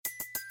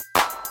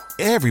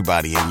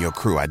Everybody in your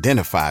crew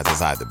identifies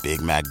as either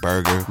Big Mac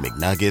Burger,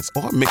 McNuggets,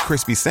 or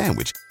McCrispy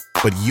Sandwich.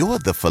 But you're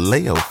the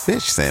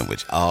Filet-O-Fish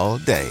Sandwich all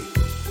day.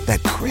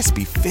 That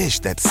crispy fish,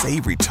 that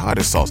savory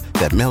tartar sauce,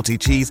 that melty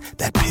cheese,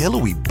 that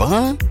pillowy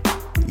bun.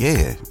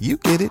 Yeah, you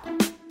get it.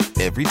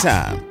 Every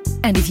time.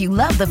 And if you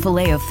love the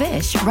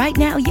Filet-O-Fish, right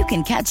now you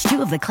can catch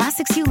two of the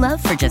classics you love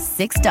for just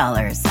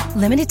 $6.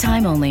 Limited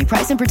time only.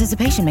 Price and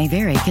participation may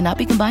vary. Cannot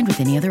be combined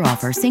with any other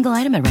offer. Single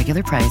item at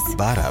regular price.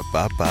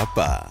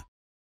 Ba-da-ba-ba-ba.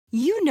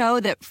 You know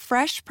that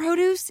fresh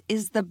produce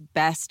is the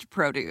best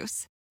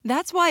produce.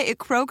 That's why at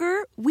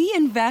Kroger, we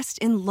invest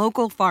in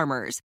local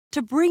farmers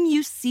to bring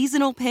you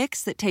seasonal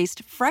picks that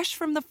taste fresh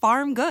from the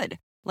farm good,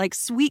 like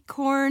sweet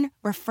corn,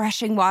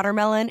 refreshing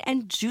watermelon,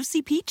 and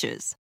juicy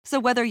peaches. So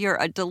whether you're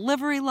a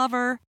delivery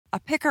lover, a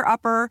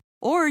picker-upper,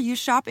 or you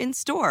shop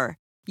in-store,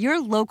 your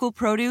local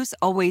produce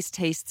always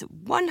tastes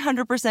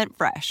 100%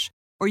 fresh,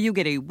 or you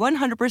get a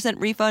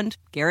 100% refund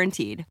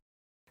guaranteed.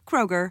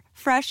 Kroger,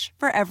 fresh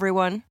for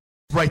everyone.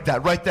 Write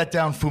that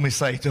down, Fumi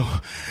Saito.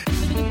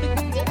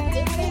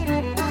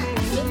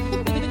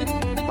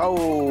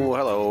 Oh,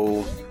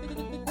 hello.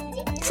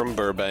 From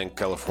Burbank,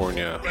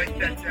 California.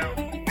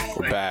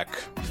 We're back.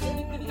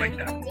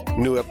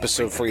 New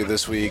episode for you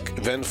this week.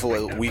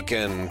 Eventful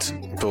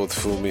weekend both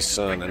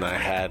Fumi-san and I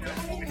had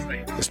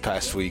this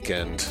past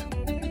weekend.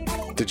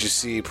 Did you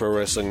see Pro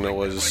Wrestling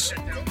Noah's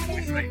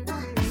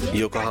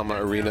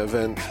Yokohama Arena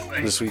event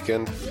this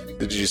weekend?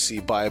 Did you see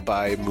Bye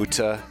Bye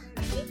Muta?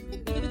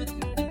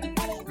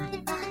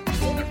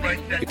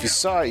 If you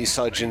saw it, you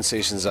saw Jinsei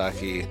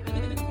Shinzaki,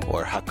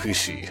 or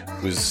Hakushi,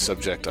 who's the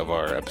subject of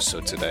our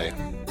episode today.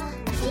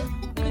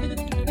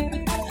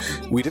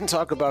 We didn't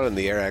talk about it in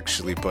the air,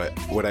 actually, but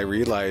what I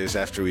realized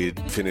after we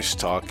had finished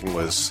talking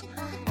was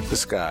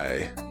this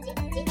guy,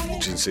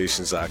 Jinsei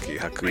Shinzaki,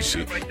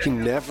 Hakushi, he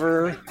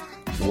never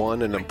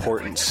won an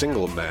important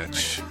singles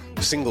match,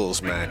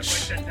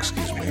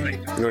 excuse me. You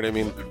know what I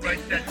mean?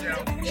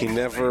 He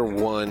never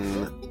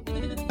won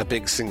a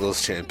big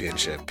singles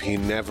championship. He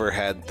never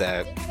had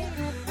that.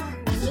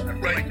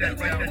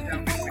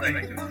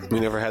 We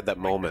never had that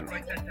moment.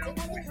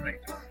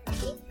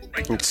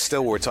 And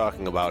still we're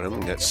talking about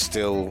him, yet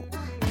still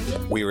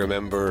we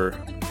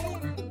remember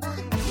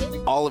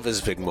all of his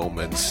big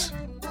moments.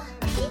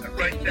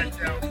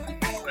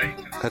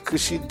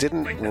 Hakushi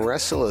didn't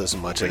wrestle as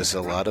much as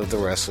a lot of the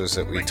wrestlers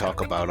that we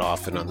talk about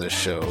often on this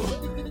show.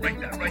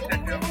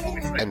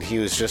 And he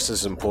was just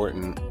as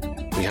important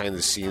behind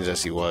the scenes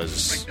as he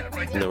was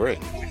in the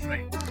ring.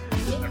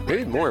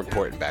 Maybe more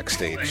important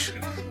backstage,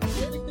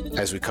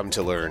 as we come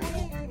to learn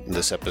in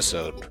this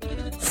episode.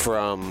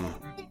 From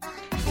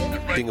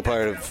being a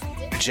part of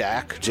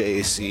JAC,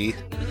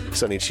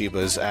 Sonny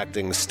Chiba's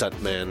acting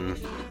stuntman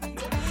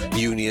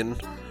union,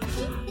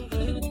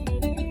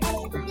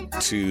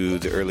 to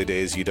the early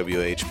days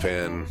UWA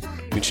Japan,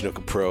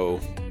 Michinoku Pro,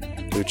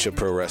 Lucha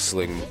Pro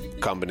Wrestling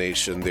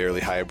combination, the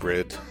early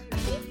hybrid.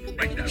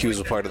 He was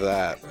a part of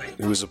that.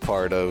 He was a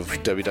part of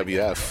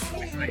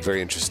WWF, a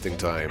very interesting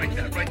time.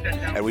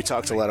 And we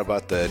talked a lot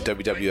about the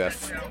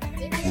WWF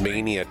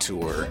Mania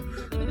tour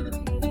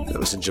that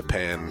was in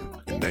Japan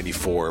in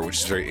 '94, which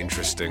is very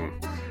interesting.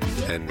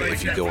 And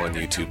if you go on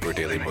YouTube or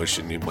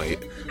Dailymotion, you might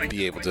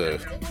be able to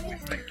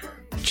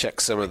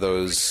check some of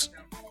those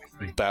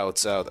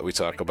bouts out that we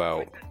talk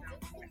about.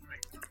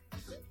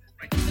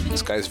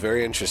 This guy's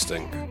very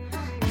interesting.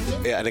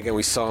 Yeah, and again,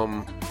 we saw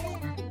him,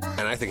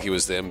 and I think he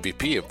was the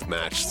MVP of the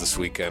match this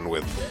weekend,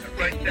 with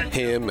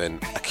him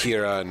and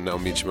Akira and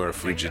Naomichi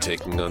Marufuji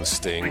taking on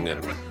Sting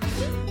and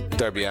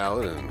Darby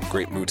Allin and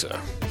Great Muta.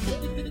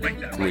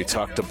 And we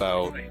talked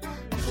about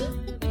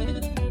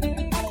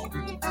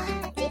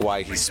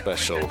why he's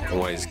special and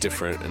why he's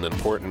different and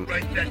important.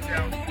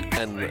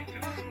 And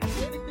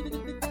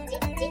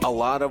a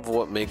lot of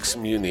what makes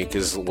him unique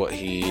is what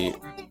he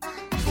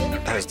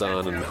has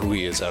done and who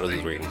he is out of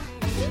the ring.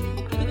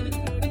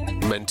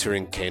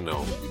 Mentoring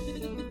Kano,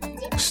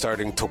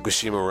 starting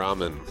Tokushima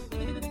Ramen,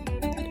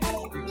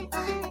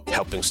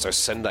 helping start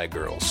Sendai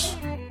Girls,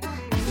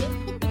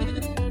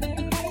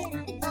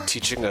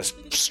 teaching a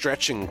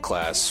stretching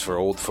class for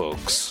old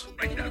folks.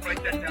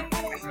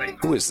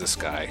 Who is this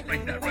guy?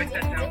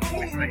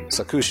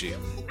 Hakushi.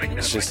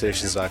 It's Jinsei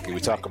Shinzaki.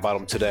 We talk about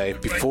him today.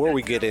 Before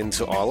we get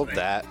into all of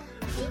that,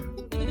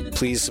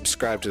 please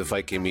subscribe to the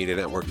Fight Game Media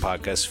Network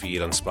podcast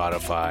feed on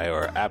Spotify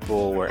or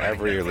Apple,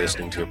 wherever you're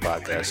listening to a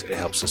podcast. It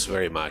helps us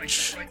very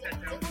much.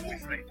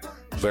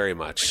 Very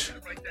much.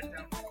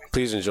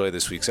 Please enjoy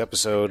this week's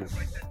episode.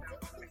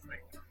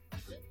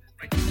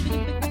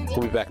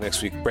 We'll be back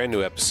next week. Brand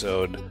new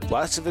episode.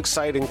 Lots of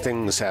exciting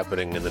things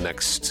happening in the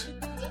next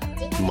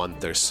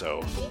month or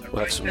so.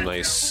 We'll have some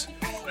nice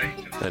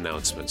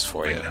announcements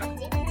for you.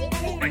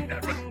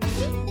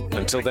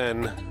 Until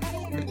then,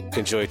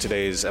 enjoy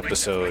today's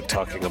episode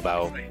talking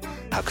about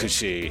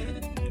Hakushi,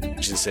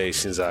 Jinsei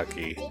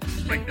Shinzaki.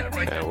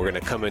 And we're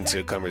going to come into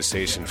a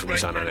conversation from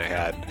Sana and I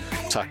had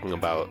talking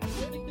about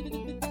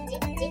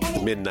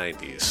the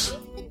mid-90s.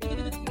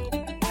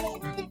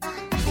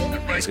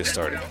 Let's get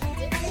started.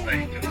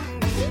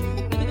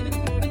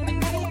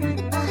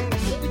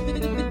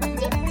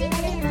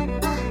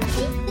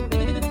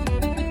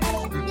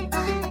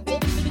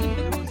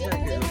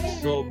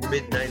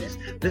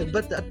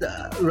 But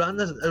around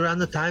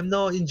the time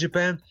though in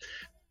Japan,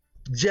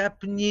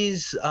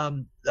 Japanese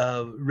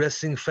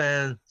wrestling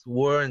fans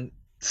weren't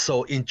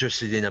so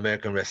interested in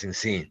American wrestling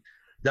scene.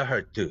 That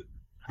hurt too.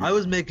 I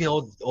was making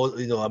all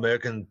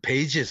American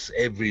pages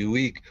every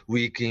week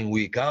in,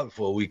 week out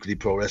for Weekly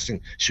Pro Wrestling,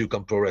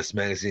 Shukan Pro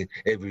Wrestling magazine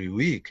every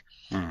week,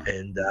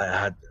 and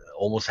I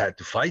almost had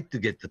to fight to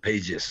get the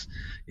pages,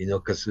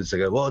 because it's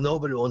like, well,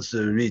 nobody wants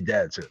to read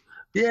that. So,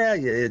 yeah,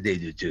 they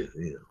do too.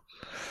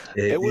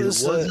 It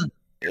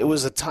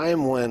was a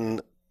time when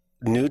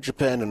New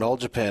Japan and All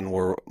Japan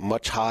were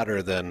much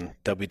hotter than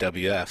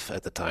WWF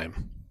at the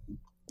time.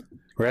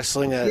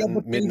 Wrestling at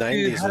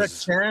mid-90s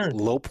was a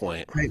low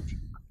point. Right.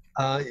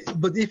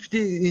 But if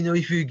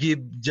you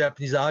give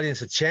Japanese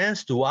audience a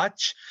chance to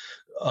watch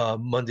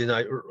Monday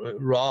Night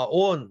Raw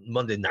or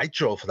Monday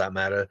Nitro for that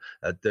matter,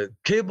 the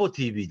cable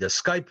TV, the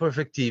Sky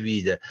Perfect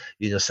TV,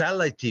 the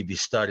satellite TV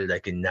started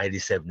like in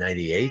 97,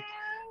 98.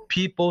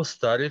 People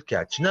started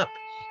catching up.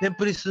 Then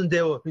pretty soon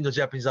they were,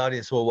 Japanese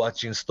audience were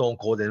watching Stone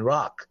Cold and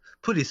Rock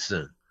pretty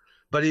soon.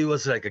 But it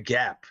was like a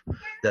gap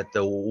that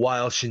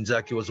while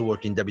Shinzaki was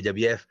working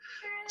WWF,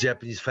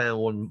 Japanese fans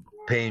weren't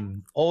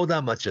paying all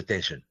that much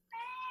attention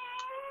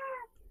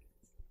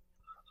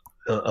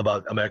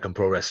about American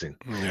pro wrestling.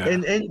 Yeah.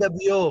 And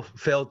NWO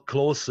felt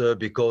closer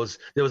because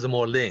there was a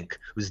more link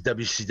with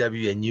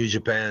WCW and New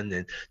Japan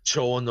and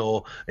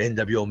Chono,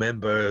 NWO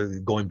member,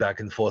 going back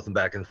and forth with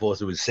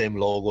the same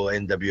logo,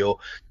 NWO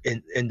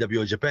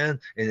Japan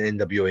and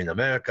NWO in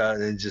America,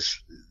 and it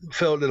just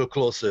felt a little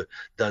closer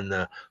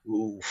than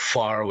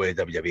far away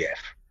WWF.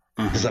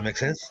 Does that make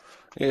sense?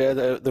 Yeah,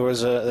 there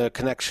was a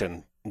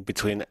connection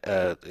between,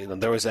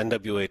 there was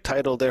NWA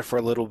title there for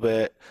a little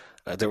bit.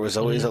 There was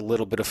always a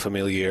little bit of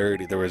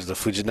familiarity. There was the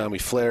Fujinami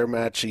Flair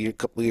match a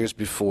couple of years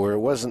before. It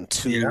wasn't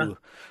too,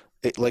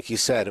 like you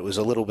said, it was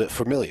a a little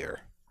familiar.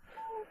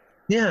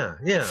 Yeah.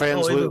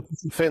 Fans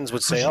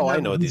would say, "Oh, I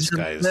know these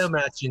guys." Flair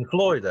match in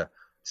Florida,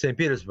 St.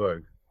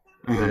 Petersburg.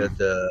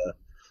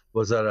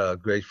 Was that a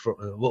great?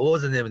 What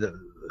was the name of the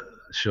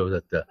show?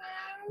 That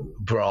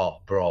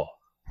Brawl for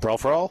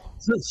All?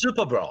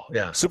 Super Brawl.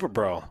 Yeah. Super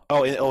Brawl.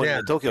 Oh, in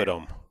the Tokyo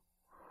Dome.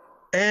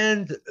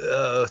 And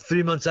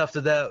 3 months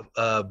after that,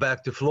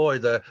 back to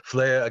Florida,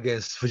 Flair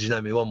against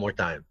Fujinami one more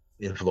time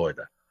in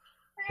Florida.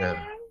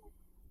 Yeah.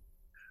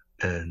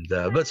 And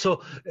but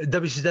so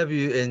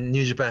WCW and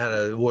New Japan had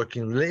a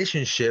working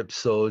relationship,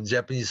 so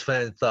Japanese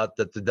fans thought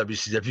that the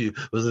WCW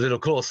was a little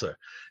closer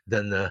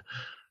than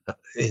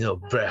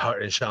Bret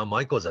Hart and Shawn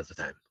Michaels at the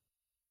time.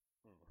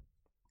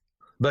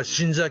 But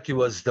Shinzaki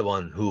was the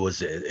one who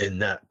was in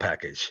that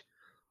package.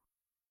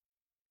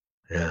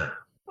 Yeah.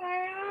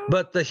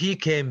 But he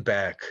came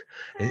back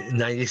in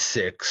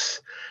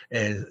 96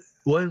 and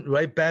went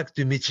right back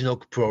to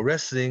Michinoku Pro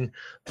Wrestling.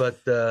 But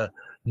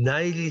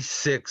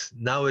 96,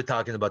 now we're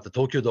talking about the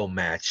Tokyo Dome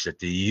match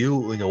that you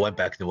went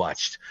back and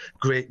watched.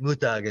 Great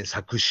Muta against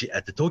Hakushi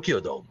at the Tokyo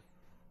Dome.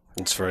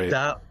 That's right.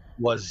 That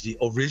was the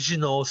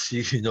original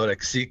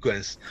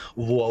sequence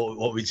of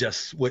what we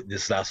just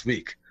witnessed last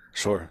week.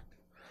 Sure.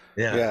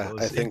 Yeah,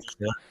 I think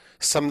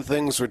some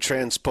things were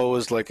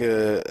transposed, like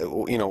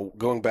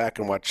going back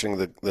and watching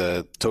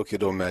the Tokyo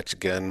Dome match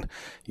again,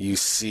 you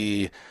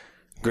see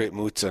Great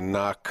Muta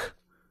knock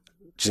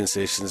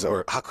Jinsei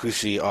or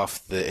Hakushi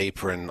off the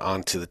apron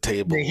onto the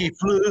table. He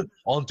flew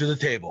onto the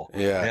table.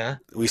 Yeah.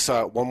 We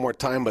saw it one more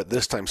time, but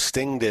this time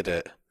Sting did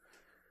it.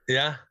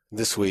 Yeah.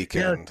 This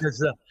weekend. Yeah,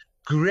 because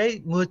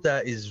Great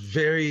Muta is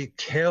very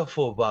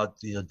careful about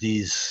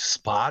these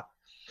spots.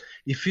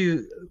 It's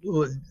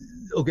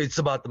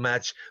about the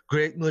match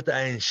Great Muta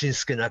and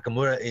Shinsuke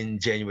Nakamura in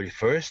January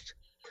 1st.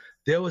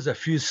 There was a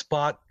few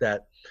spots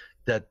that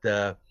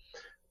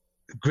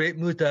Great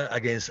Muta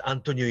against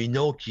Antonio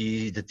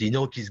Inoki, that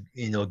Inoki's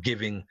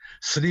giving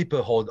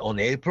sleeper hold on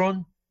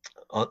apron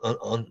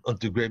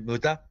onto Great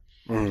Muta.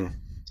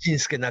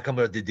 Shinsuke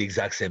Nakamura did the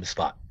exact same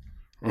spot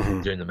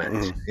during the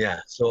match.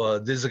 Yeah, so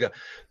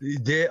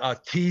they are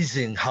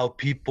teasing how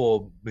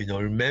people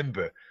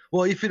remember.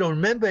 Well, if you don't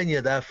remember any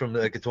of that from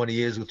like 20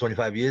 years ago,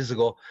 25 years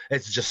ago,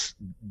 it's just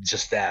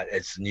that.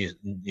 It's new,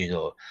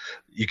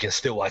 you can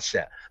still watch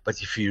that.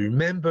 But if you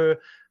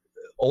remember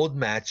old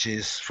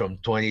matches from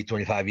 20,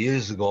 25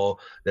 years ago,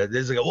 that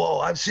there's like, whoa,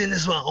 I've seen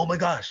this one. Oh my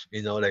gosh.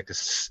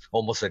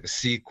 Almost like a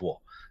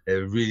sequel.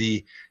 It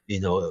really,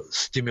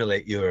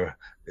 stimulate your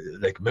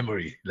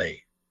memory lane.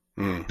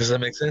 Does that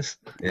make sense?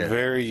 Yeah.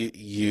 Very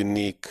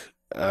unique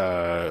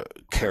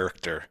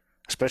character,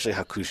 especially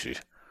Hakushi.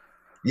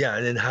 Yeah,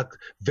 and then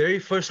very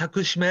first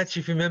Hakushi match,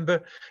 if you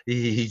remember,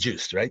 he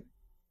juiced, right?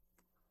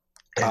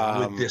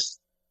 And with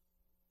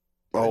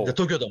the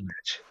Tokyo Dome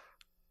match.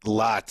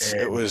 Lots.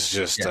 It was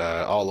just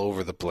all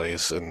over the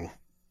place, and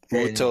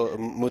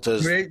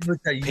Muta's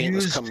paint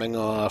was coming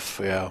off.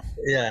 Yeah.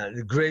 Yeah,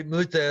 Great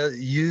Muta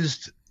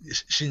used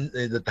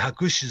the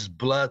Hakushi's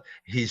blood.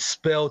 He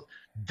spelled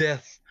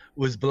death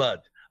with blood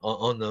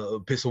on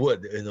a piece of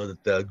wood,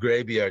 the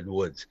graveyard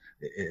wood,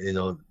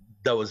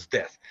 that was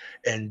death.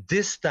 And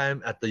this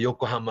time at the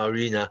Yokohama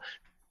Arena,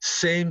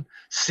 Same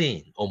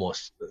scene,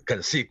 almost kind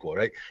of sequel,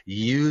 right? He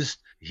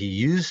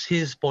used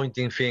his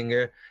pointing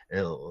finger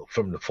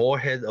from the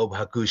forehead of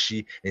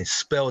Hakushi and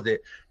spelled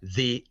it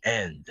 "the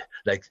end,"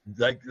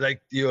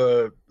 like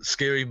your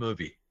scary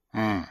movie.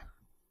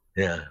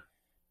 Yeah.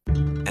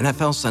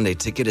 NFL Sunday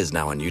Ticket is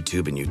now on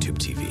YouTube and YouTube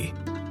TV,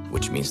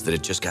 which means that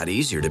it just got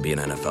easier to be an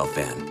NFL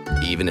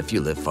fan, even if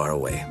you live far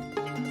away.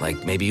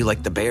 Like maybe you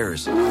like the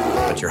Bears,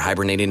 but you're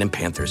hibernating in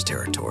Panthers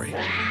territory.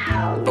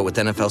 But with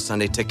NFL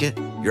Sunday Ticket,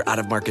 your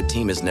out-of-market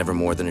team is never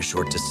more than a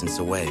short distance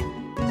away.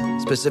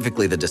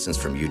 Specifically, the distance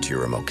from you to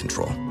your remote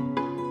control.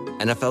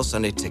 NFL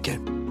Sunday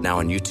Ticket, now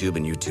on YouTube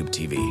and YouTube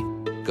TV.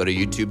 Go to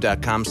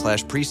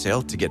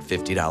youtube.com/presale to get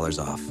 $50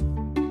 off.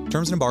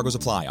 Terms and embargoes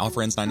apply.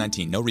 Offer ends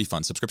 9/19. No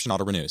refund. Subscription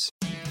auto renews.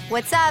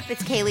 What's up?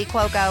 It's Kaylee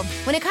Cuoco.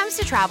 When it comes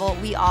to travel,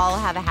 we all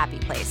have a happy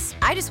place.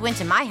 I just went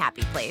to my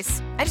happy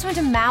place. I just went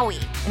to Maui,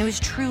 and it was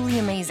truly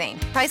amazing.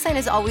 Priceline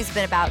has always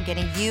been about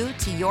getting you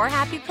to your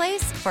happy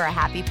place for a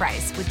happy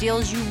price with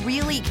deals you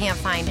really can't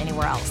find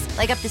anywhere else.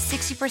 Like up to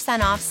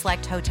 60% off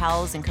select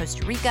hotels in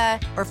Costa Rica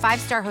or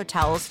 5-star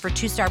hotels for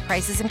 2-star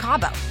prices in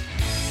Cabo.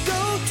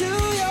 Go to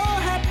your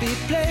happy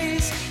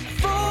place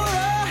for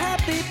a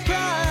happy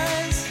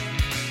price.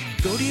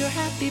 Go to your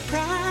happy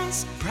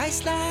price,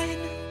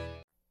 Priceline.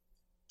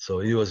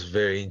 So it was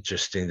very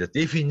interesting that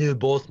if you knew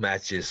both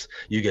matches,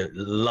 you get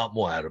a lot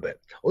more out of it.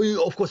 Or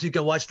of course, you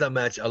can watch that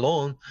match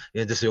alone.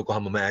 This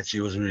Yokohama match,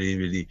 it was really,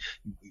 really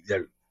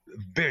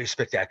very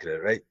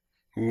spectacular, right?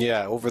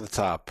 Yeah, over the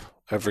top.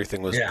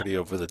 Everything was pretty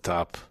over the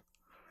top.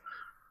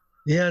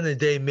 Yeah, and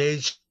they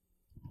made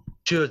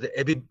sure that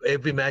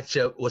every match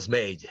was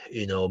made.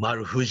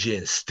 Marufuji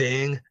and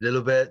Sting a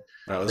little bit.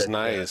 That was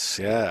nice,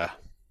 yeah.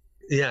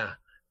 Yeah,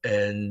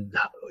 and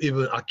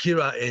even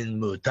Akira and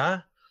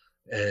Muta.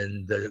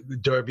 And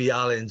Derby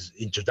Allen's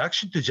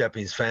introduction to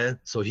Japanese fans.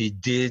 So he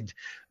did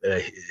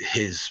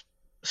his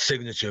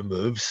signature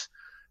moves.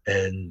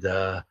 And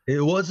it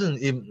wasn't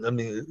even,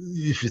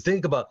 if you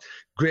think about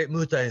Great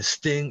Muta and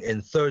Sting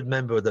and third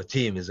member of the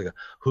team, is like,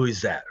 who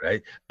is that,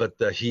 right? But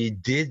he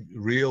did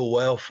real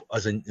well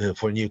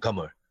for a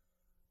newcomer,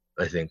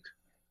 I think.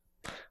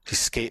 He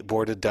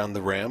skateboarded down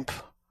the ramp.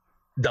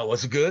 That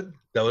was good.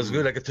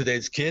 Like a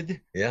today's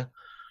kid, yeah.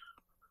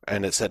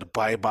 And it said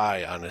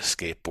bye-bye on his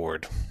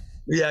skateboard.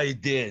 Yeah, he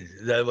did.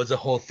 That was the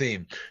whole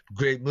theme.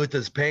 Great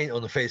Muta's paint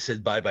on the face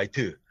said bye-bye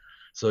too.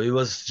 So it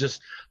was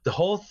just, the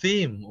whole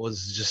theme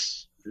was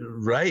just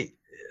right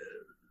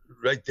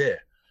there.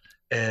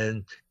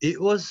 And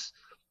it was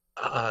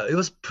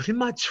pretty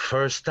much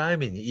first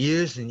time in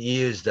years and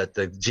years that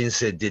the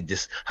Jinsei did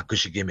this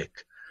Hakushi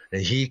gimmick.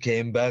 And he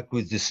came back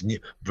with this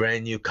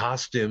brand new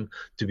costume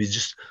to be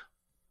just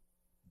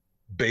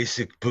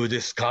basic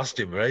Buddhist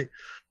costume, right?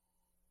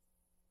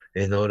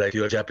 Like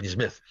your Japanese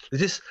myth.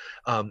 This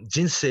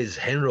Jinsei's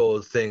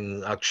Henro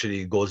thing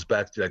actually goes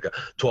back to like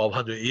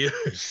 1,200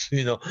 years,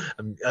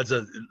 as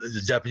a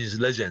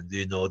Japanese legend,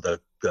 the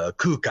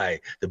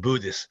Kukai, the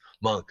Buddhist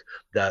monk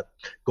that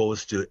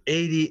goes to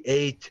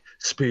 88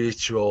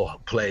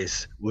 spiritual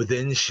place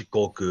within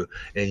Shikoku,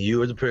 and you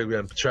are the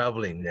program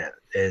traveling that,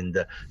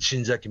 and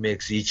Shinzaki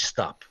makes each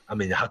stop.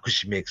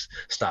 Hakushi makes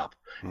stop.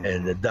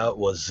 And that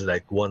was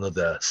like one of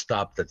the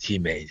stop that he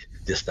made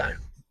this time.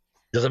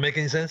 Does that make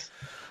any sense?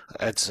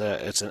 It's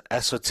an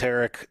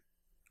esoteric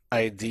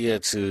idea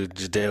to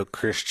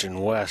Judeo-Christian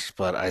West,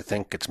 but I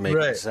think it's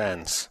making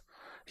sense.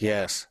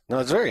 Yes. No,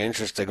 it's very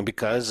interesting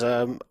because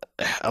a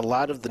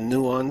lot of the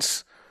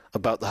nuance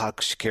about the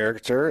Hakushi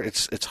character,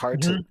 it's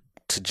hard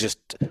to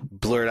just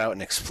blurt out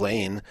and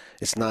explain.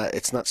 It's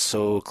not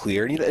so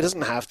clear. It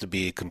doesn't have to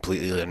be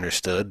completely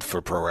understood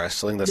for pro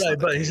wrestling. That's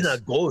but he's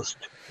not Ghost.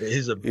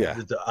 He's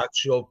the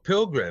actual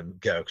Pilgrim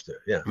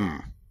character. Yeah.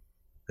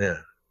 Yeah.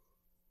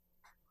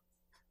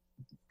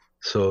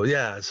 So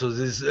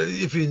this,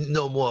 if you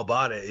know more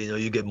about it,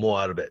 you get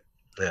more out of it.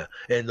 Yeah,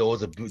 and there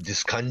was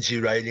this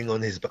kanji writing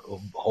on his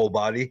whole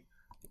body.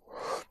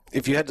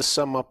 If you had to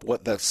sum up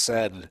what that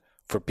said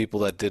for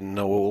people that didn't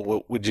know,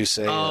 what would you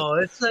say? Oh,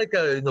 it's like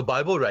a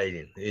Bible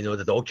writing. The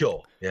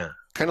Dokyo. Yeah,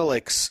 kind of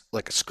like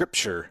a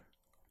scripture.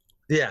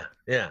 Yeah.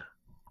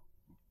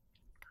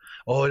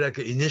 Oh, like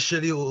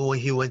initially when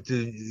he went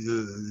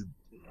to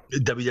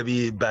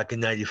WWE back in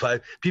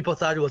 '95, people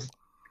thought it was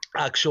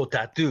actual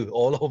tattoo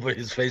all over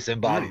his face and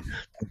body.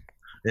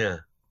 Yeah.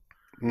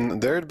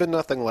 There had been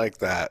nothing like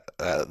that.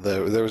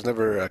 There was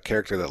never a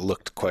character that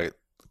looked quite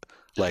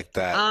like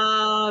that.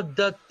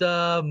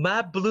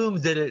 Matt Bloom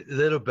did it a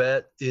little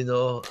bit, He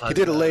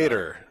did it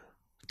later.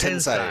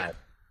 Tensai.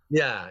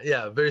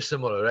 Yeah, very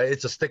similar, right?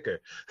 It's a sticker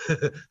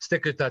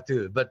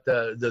tattoo, but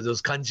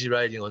those kanji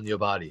writing on your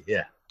body,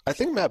 yeah. I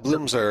think Matt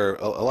Bloom's a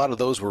lot of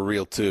those were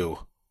real too.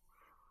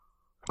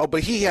 Oh,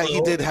 but he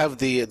did have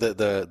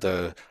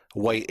the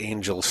white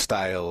angel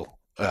style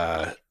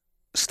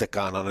stick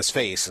on his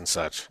face and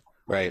such,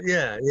 right?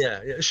 Yeah.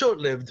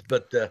 Short-lived,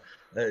 but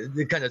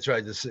they kind of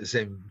tried the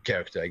same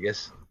character, I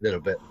guess, a little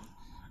bit.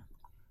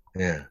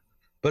 Yeah.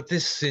 But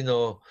this, it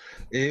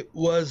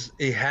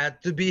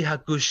had to be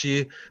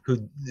Hakushi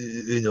who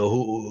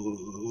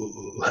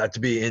had to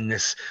be in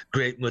this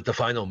Great Muta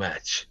final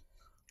match.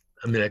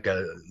 I mean, like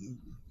a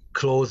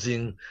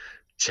closing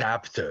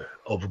chapter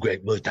of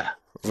Great Muta.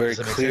 Very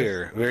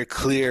clear,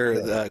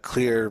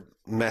 clear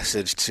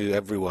message to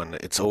everyone.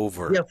 It's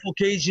over. Yeah, for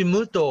Keiji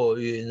Muto,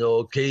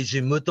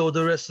 Keiji Muto,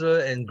 the wrestler,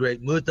 and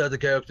Great Muta, the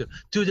character,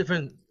 two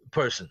different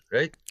person,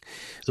 right?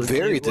 So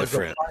very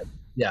different.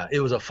 It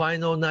was a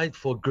final night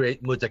for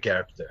Great Muta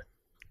character.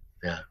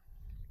 Yeah,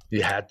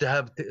 you had to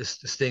have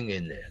Sting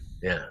in there.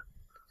 Yeah,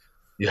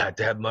 you had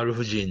to have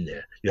Marufuji in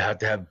there. You had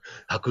to have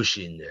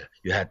Hakushi in there.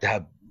 You had to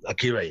have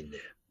Akira in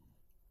there.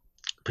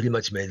 Pretty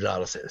much made a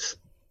lot of sense.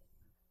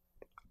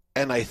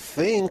 And I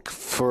think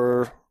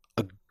for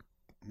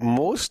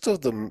most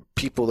of the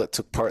people that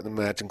took part in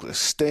the match, including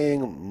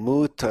Sting,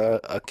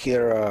 Muta,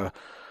 Akira,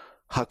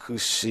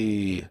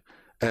 Hakushi,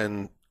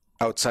 and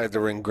outside the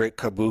ring, Great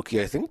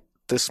Kabuki, I think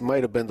this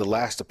might have been the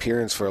last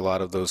appearance for a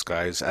lot of those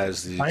guys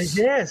as these. I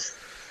guess.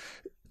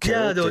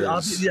 Characters.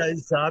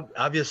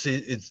 Obviously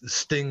it's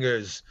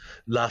Stinger's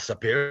last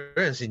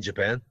appearance in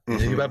Japan.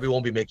 Mm-hmm. He probably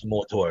won't be making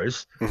more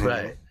tours,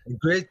 right?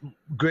 Great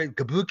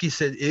Kabuki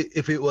said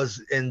if it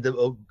was end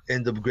of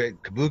Great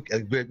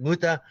Kabuki, Great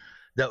Muta,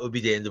 that would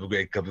be the end of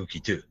Great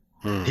Kabuki too.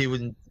 He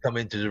wouldn't come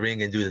into the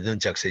ring and do the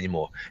nunchucks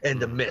anymore,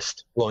 and the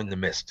mist, blowing the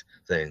mist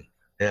thing.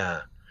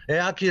 Yeah, and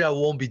Akira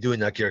won't be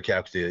doing Akira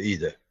character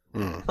either.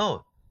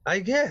 Oh, I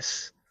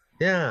guess.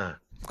 Yeah.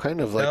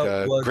 Kind of like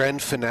a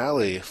grand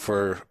finale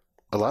for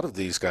a lot of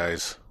these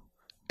guys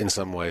in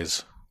some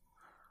ways.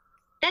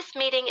 This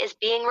meeting is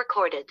being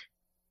recorded.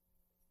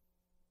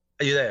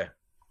 Are you there?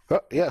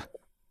 Oh, yeah.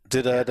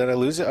 Did I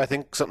lose it? I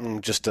think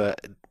something just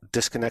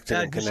disconnected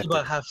and connected. Just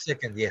about half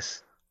second,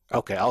 yes.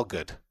 Okay, all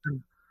good.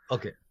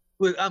 Okay.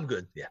 Well, I'm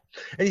good, yeah.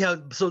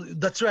 Anyhow, so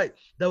that's right.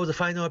 That was the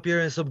final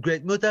appearance of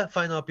Great Muta,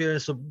 final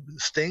appearance of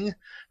Sting,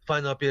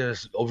 final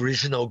appearance of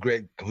original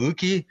Great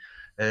Kabuki.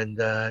 And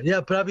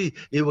probably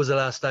it was the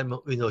last time,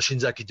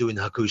 Shinzaki doing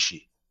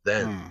Hakushi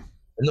then.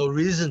 No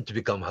reason to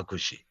become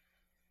Hakushi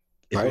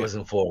if it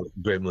wasn't for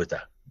Great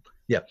Muta.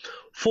 Yeah.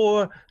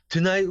 For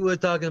tonight, we're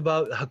talking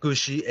about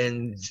Hakushi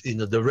and,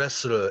 the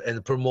wrestler and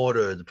the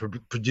promoter, the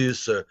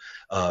producer,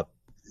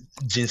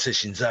 Jinsei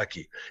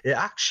Shinzaki.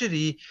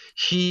 Actually,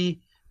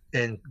 he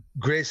and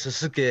Great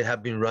Sasuke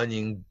have been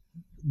running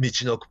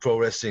Michinoku Pro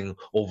Wrestling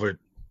over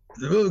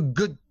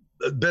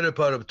better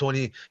part of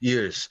 20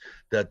 years.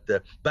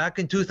 That back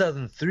in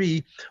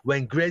 2003,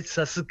 when Great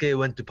Sasuke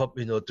went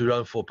to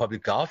run for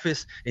public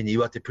office in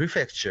Iwate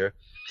Prefecture,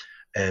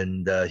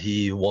 and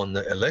he won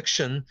the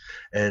election,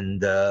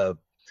 and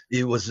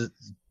it was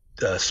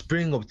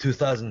spring of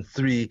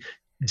 2003.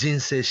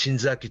 Jinsei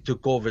Shinzaki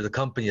took over the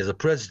company as a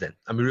president.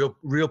 I mean,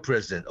 real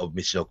president of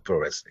Michinoku Pro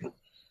Wrestling.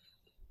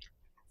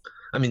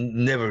 I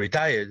mean, never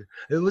retired.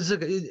 It was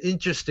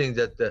interesting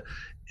that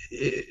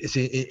it's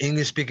in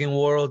English-speaking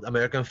world,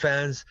 American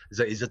fans,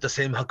 is it the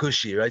same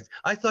Hakushi, right?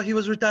 I thought he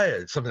was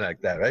retired, something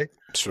like that, right?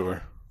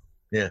 Sure.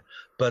 Yeah,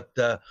 but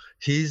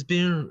he's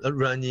been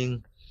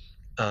running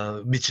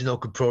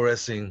Michinoku Pro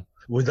Wrestling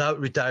without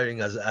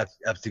retiring as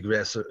active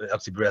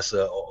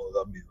wrestler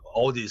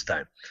all this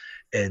time.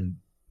 And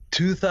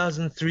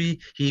 2003,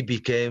 he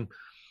became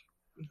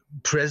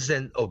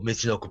president of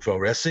Michinoku Pro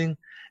Wrestling.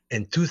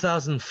 In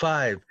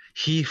 2005,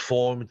 he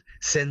formed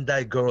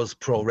Sendai Girls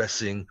Pro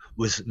Wrestling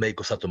with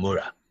Meiko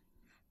Satomura.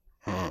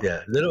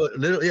 Yeah,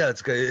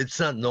 it's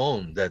not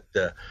known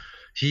that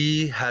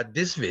he had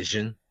this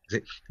vision.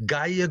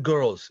 Gaia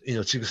Girls,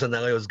 Chigusa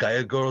Nagayo's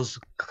Gaia Girls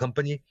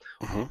company,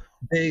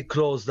 they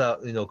closed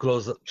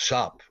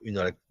shop,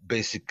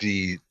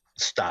 basically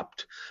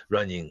stopped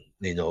running,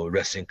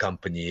 wrestling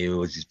company. It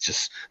was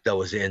that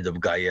was the end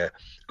of Gaia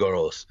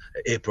Girls,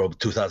 April of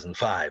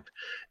 2005.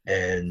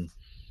 And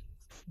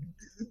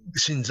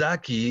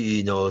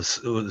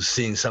Shinzaki,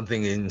 seeing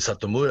something in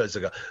Satomura,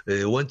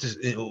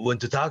 went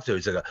to talk to her.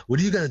 He's like, "What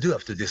are you gonna do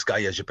after this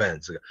Gaia Japan?"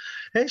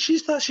 And she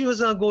thought she was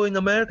gonna go in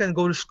America and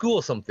go to school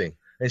or something,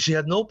 and she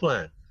had no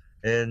plan.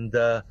 And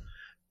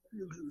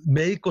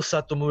Meiko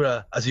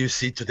Satomura, as you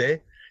see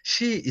today,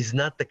 she is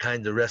not the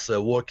kind of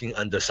wrestler working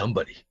under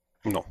somebody.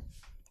 No.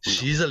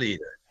 She's a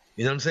leader.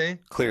 You know what I'm saying?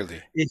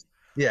 Clearly.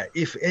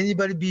 If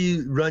anybody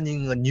be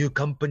running a new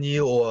company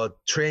or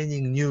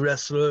training new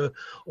wrestler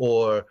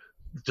or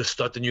to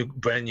start a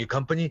brand new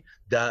company,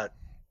 that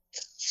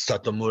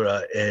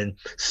Satomura and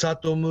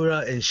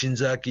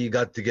Shinzaki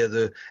got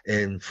together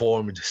and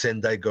formed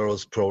Sendai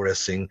Girls Pro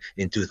Wrestling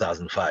in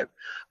 2005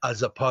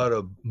 as a part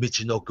of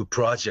Michinoku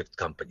Project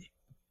Company.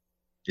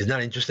 Isn't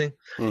that interesting?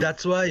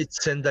 That's why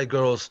it's Sendai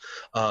Girls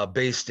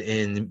based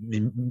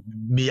in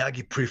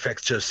Miyagi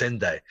Prefecture,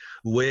 Sendai,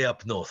 way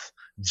up north.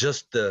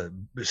 Just the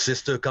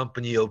sister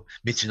company of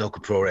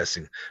Michinoku Pro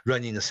Wrestling,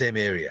 running in the same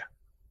area.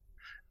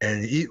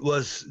 And it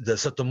was the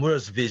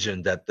Satomura's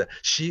vision that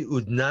she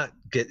would not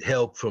get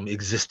help from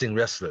existing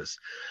wrestlers.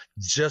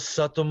 Just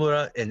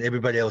Satomura and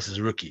everybody else is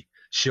rookie.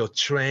 She'll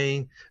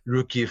train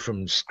rookie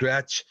from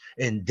scratch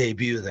and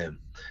debut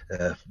them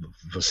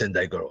for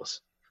Sendai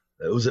Girls.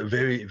 It was a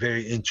very,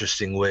 very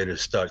interesting way to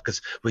start,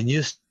 because when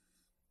you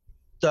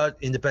start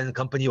independent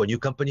company or new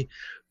company,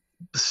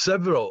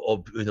 several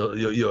of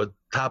your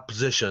top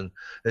position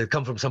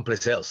come from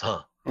someplace else,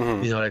 huh?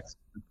 Like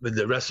with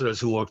the wrestlers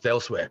who worked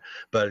elsewhere.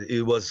 But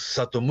it was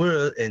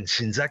Satomura and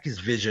Shinzaki's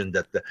vision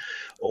that the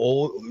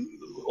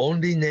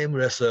only name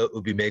wrestler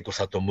would be Meiko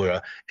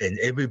Satomura, and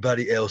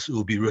everybody else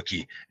would be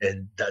rookie,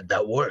 and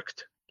that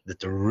worked. That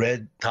the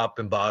red top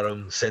and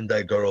bottom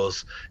Sendai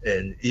girls,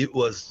 and it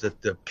was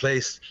the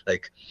place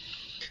like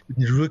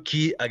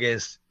rookie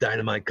against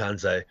Dynamite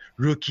Kansai,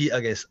 rookie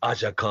against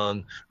Aja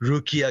Kong,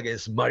 rookie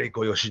against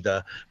Mariko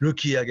Yoshida,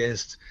 rookie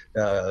against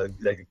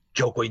like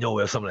Kyoko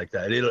Inoue or something like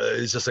that.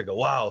 It's just like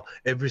wow,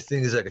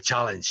 everything is like a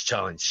challenge.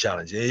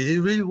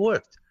 It really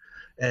worked.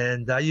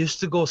 And I used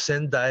to go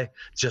Sendai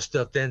just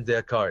to attend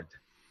their card.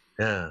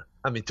 Yeah,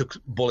 I mean, took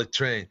bullet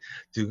train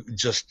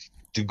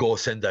to go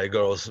Sendai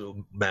girls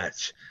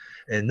match.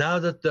 And now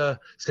that the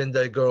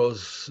Sendai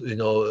girls,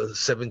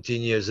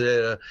 17 years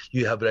later,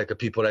 you have like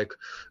people like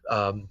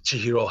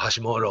Chihiro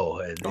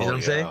Hashimoto, and you know what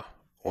I'm saying?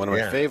 One of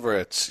my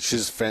favorites.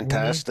 She's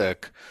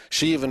fantastic.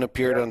 She even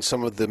appeared on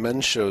some of the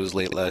men's shows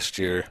late last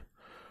year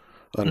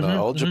on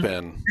All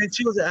Japan. And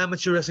she was an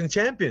amateur wrestling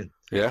champion.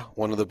 Yeah,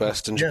 one of the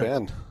best in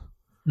Japan.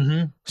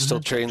 Still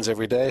trains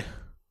every day.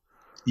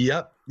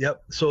 Yep.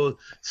 So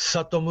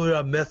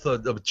Satomura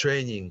method of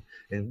training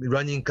and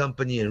running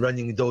company and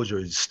running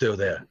dojo is still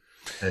there.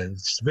 And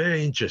it's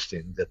very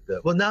interesting that,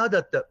 now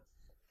that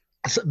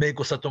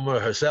Meiko Satomura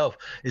herself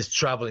is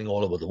traveling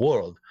all over the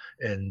world,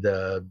 and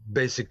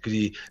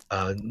basically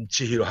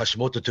Chihiro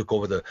Hashimoto took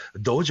over the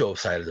dojo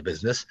side of the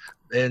business,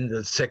 and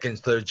the second,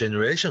 third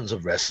generations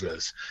of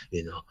wrestlers,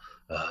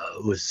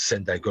 with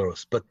Sendai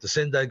Girls. But the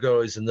Sendai Girl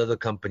is another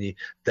company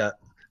that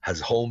has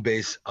home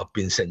base up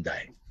in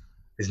Sendai.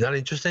 Isn't that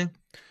interesting?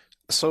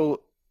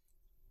 So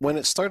when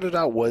it started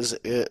out, was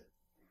it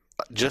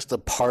just a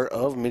part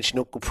of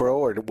Michinoku Pro,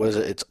 or was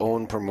it its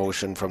own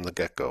promotion from the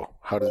get-go?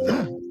 How did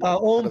that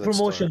own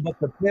promotion, but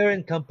the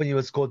parent company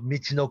was called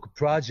Michinoku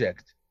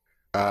Project.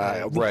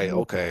 Right,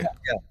 okay.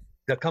 Yeah.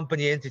 The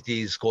company entity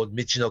is called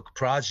Michinoku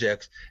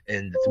Project,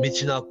 and the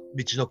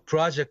Michinoku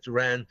Project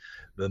ran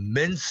the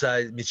men's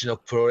side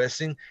Michinoku Pro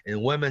Wrestling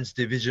and women's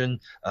division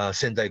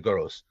Sendai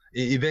Girls.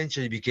 It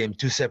eventually became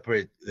two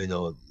separate,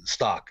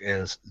 stock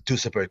and two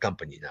separate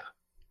company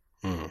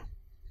now.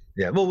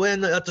 Yeah, but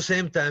when at the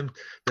same time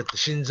that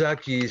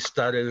Shinzaki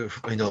started,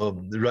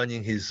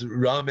 running his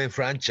ramen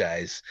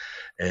franchise,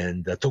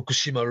 and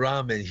Tokushima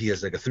Ramen, he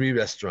has like a 3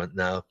 restaurant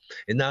now,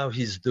 and now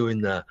he's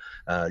doing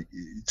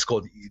it's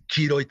called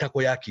Kiroi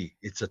Takoyaki.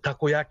 It's a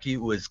takoyaki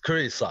with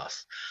curry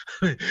sauce.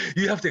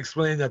 You have to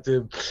explain that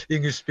to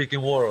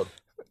English-speaking world.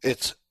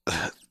 It's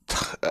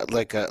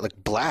like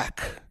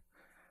black.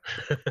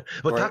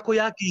 But right.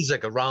 Takoyaki is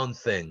like a round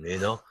thing,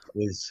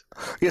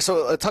 Yeah,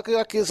 so a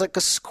takoyaki is like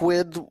a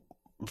squid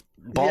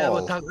ball. Yeah,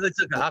 well, it's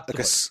like an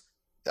octopus.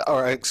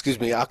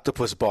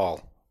 Octopus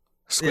ball.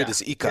 Squid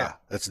is ika. Yeah.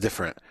 That's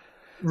different.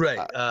 Right.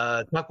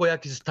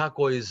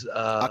 Taco is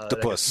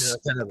octopus.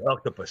 Like, kind of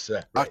octopus.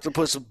 Right.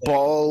 Octopus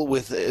ball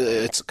with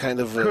it's kind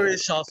of curry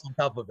sauce on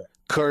top of it.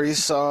 Curry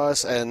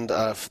sauce and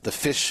the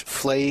fish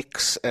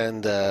flakes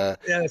and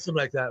something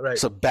like that. Right.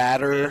 So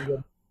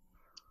batter.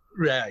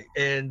 Right,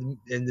 and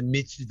the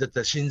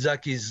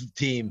Shinzaki's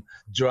team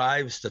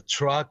drives the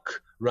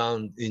truck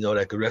around,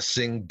 like a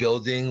wrestling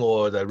building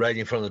or right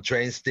in front of the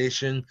train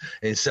station,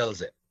 and sells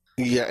it.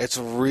 Yeah, it's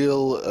a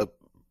real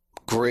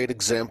great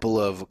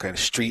example of kind of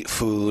street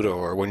food,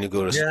 or when you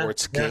go to a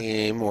sports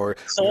game, or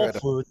soul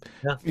food.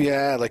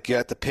 Yeah, like you're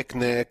at the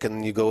picnic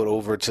and you go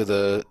over to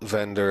the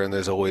vendor, and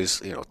there's always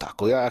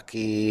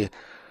takoyaki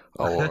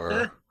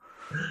or.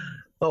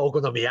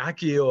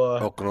 Okonomiyaki or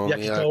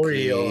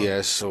yakitori, or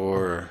yes,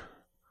 or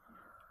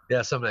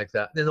something like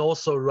that. And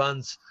also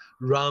runs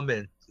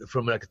ramen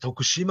from like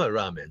Tokushima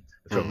Ramen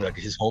from like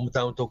his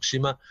hometown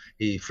Tokushima.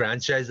 He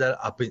franchised that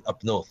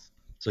up north.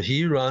 So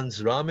he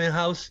runs ramen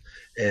house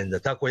and the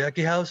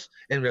takoyaki house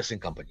and wrestling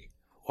company.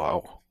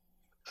 Wow,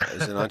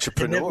 as an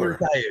entrepreneur,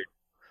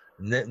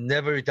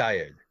 never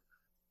retired.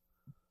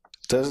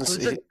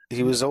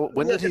 He was?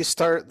 When did he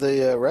start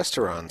the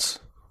restaurants?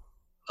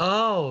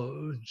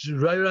 Oh,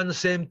 right around the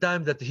same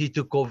time that he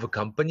took over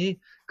company,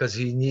 because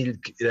he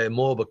needed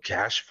more of a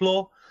cash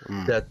flow.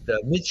 That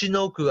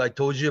Michinoku, I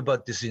told you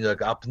about this,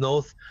 up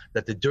north,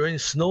 that during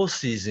snow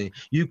season,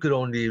 you could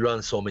only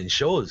run so many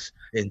shows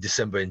in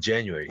December and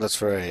January.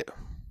 That's right.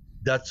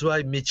 That's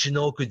why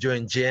Michinoku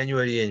during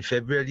January and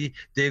February,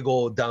 they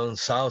go down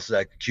south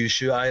like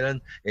Kyushu Island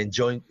and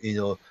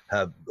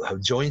have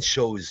joint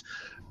shows,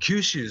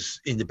 Kyushu's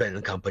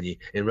independent company,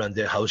 and run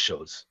their house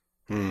shows.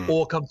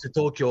 Or come to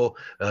Tokyo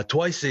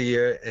twice a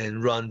year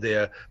and run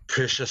their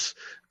precious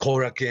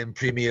Korakuen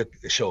premiere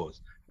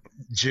shows,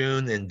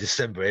 June and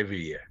December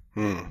every year.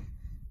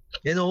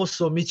 And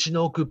also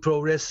Michinoku Pro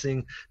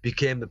Wrestling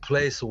became a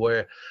place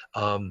where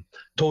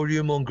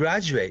Toryumon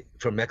graduate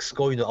from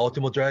Mexico,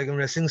 Ultimo Dragon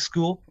Wrestling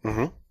School.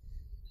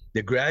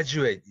 They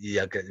graduate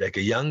like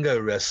a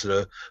younger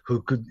wrestler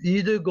who could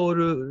either go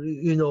to,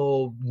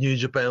 New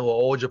Japan or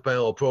All Japan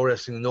or Pro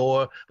Wrestling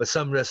Noah, but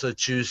some wrestlers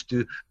choose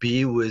to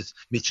be with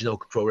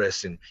Michinoku Pro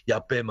Wrestling,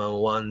 Yappeman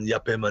 1,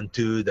 Yappeman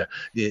 2,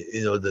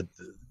 the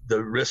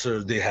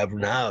wrestlers they have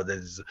now. That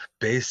is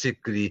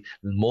basically,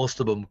 most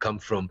of them come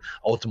from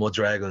Ultimo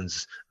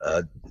Dragons,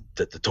 the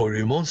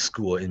Toryumon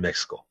school in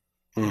Mexico.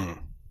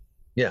 Mm.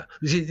 Yeah,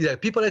 you see,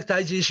 people like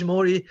Taiji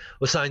Ishimori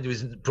were signed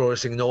with Pro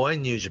Wrestling Noah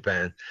in New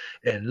Japan,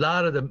 and a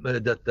lot of them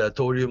that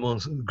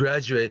Toryumon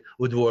graduate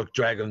would work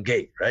Dragon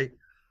Gate, right?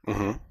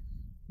 Mm-hmm.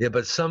 Yeah,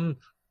 but some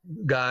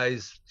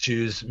guys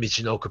choose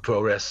Michinoku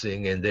Pro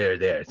Wrestling, and they're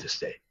there to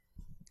stay.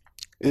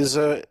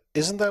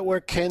 Isn't that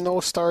where Ken-O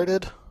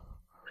started?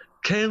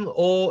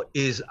 Ken-O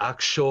is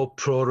actual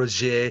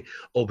protege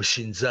of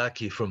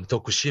Shinzaki from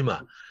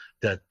Tokushima,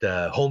 that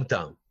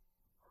hometown.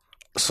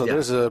 So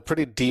there's a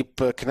pretty deep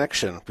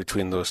connection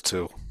between those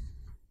two.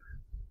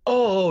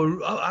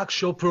 Oh,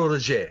 actual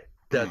protege.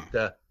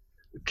 That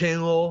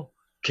Ken-O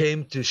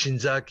came to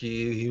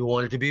Shinzaki. He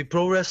wanted to be a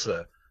pro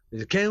wrestler.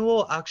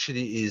 Ken-O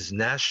actually is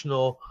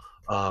national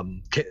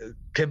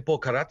Kenpo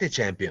karate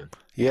champion.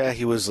 Yeah,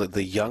 he was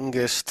the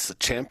youngest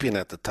champion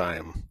at the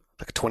time,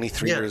 like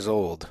 23 years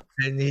old.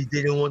 And he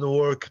didn't want to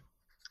work,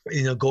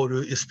 go to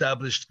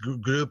established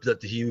group.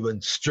 That he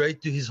went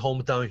straight to his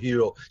hometown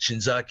hero,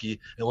 Shinzaki,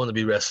 and want to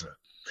be wrestler.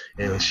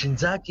 And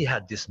Shinzaki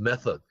had this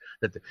method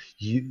that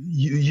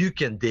you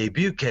can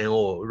debut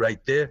Ken-O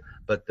right there,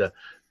 but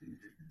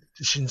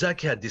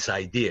Shinzaki had this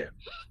idea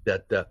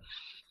that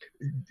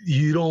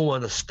you don't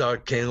want to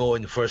start Ken-O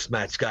in the first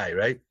match guy,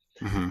 right?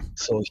 Mm-hmm.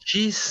 So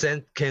he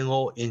sent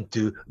Ken-O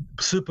into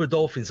Super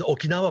Dolphins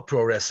Okinawa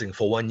Pro Wrestling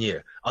for 1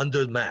 year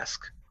under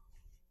mask.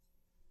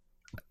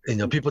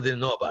 People didn't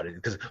know about it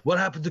because what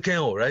happened to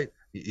Ken-O, right?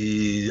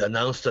 He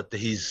announced that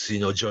he's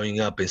joining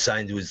up and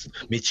signed with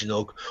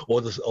Michinoku. All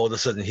of a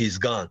sudden he's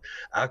gone.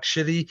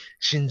 Actually,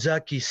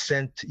 Shinzaki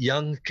sent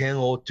young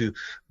Ken-O to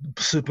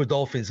Super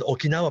Dolphins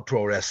Okinawa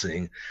Pro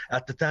Wrestling.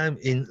 At the time,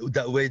 in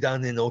that way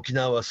down in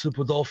Okinawa,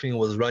 Super Dolphin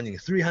was running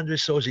 300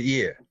 shows a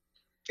year,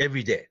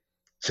 every day,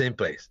 same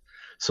place.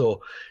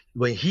 So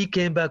when he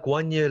came back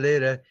 1 year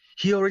later,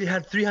 he already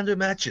had 300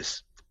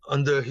 matches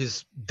under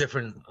his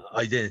different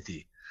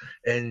identity,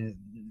 and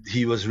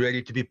he was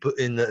ready to be put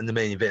in the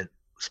main event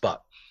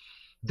spot.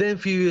 Then a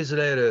few years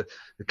later,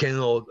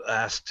 Ken-O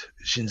asked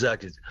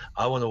Shinzaki,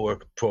 I want to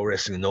work Pro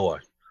Wrestling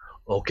Noah.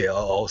 Okay,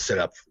 I'll set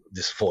up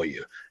this for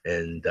you.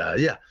 And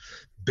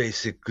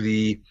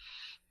basically,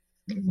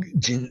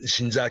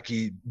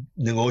 Shinzaki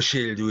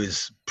negotiated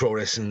with Pro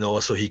Wrestling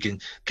Noah so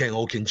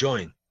Ken-O can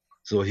join.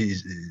 So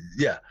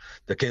the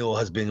Ken-O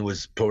has been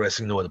with Pro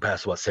Wrestling Noah the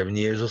past, 7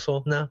 years or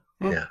so now?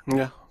 Yeah.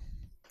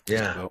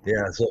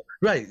 So,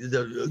 right,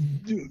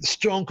 the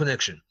strong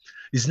connection.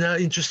 It's now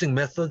an interesting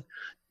method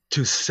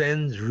to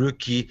send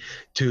rookie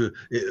to,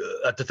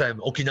 at the time,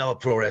 Okinawa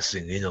Pro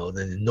Wrestling.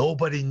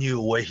 Nobody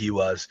knew where he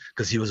was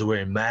because he was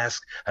wearing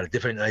mask, had a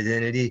different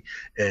identity,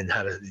 and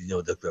had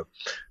the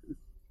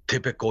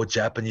typical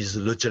Japanese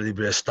lucha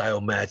libre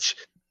style match,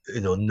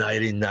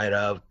 night in, night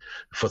out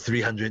for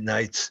 300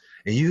 nights.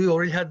 And you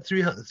already had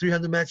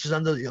 300 matches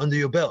under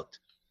your belt.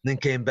 Then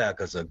came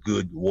back as a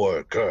good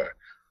worker.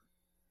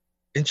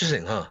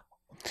 Interesting, huh?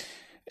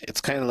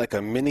 It's kind of like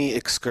a mini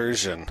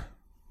excursion.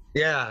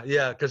 Yeah,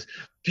 because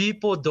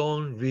people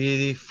don't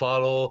really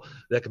follow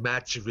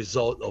match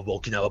result of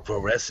Okinawa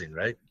Pro Wrestling,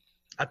 right?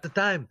 At the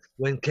time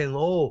when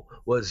Ken-O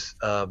was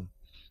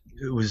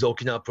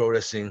Okinawa Pro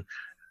Wrestling,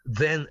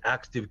 then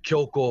active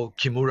Kyoko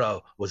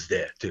Kimura was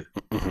there too,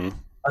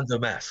 under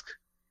mask.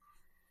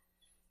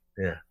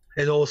 Yeah,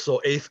 and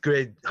also 8th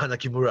grade Hana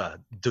Kimura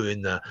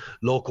doing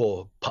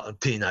local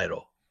teen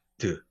idol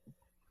too.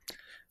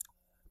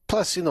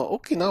 Plus,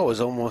 Okinawa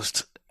is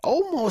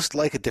almost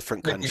like a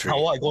different country.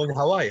 Going to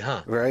Hawaii,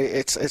 huh? Right.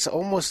 It's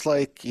almost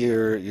like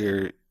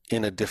you're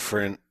in a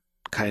different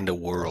kind of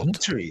world.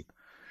 Country.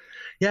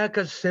 Yeah,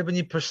 because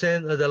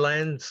 70% of the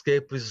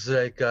landscape is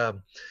like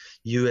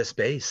U.S.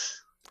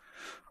 base.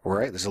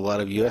 Right. There's a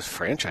lot of U.S.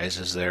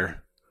 franchises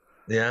there.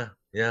 Yeah,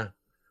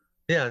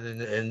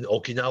 and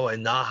Okinawa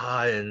and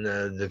Naha and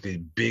the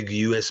big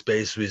U.S.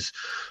 base with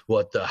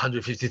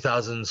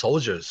 150,000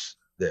 soldiers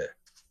there.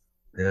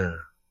 Yeah.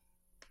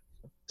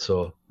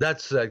 So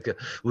that's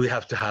we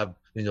have to have,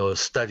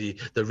 study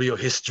the real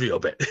history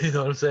of it. You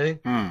know what I'm saying?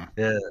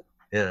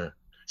 Yeah.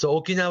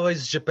 So Okinawa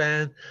is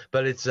Japan,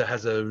 but it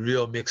has a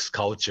real mixed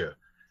culture,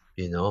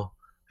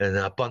 And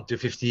up until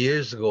 50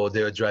 years ago,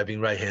 they were driving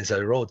right-hand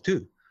side road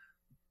too,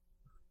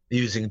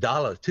 using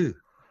dollar too,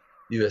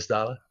 U.S.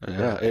 dollar.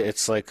 Yeah,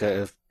 it's like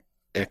a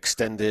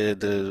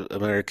extended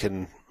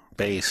American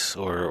base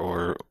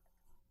or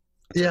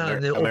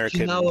and then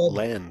American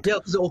land. Yeah,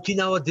 because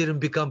Okinawa didn't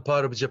become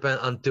part of Japan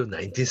until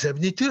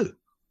 1972.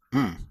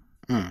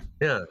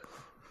 Yeah.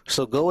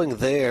 So going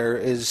there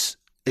it's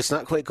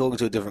not quite going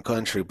to a different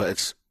country,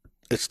 but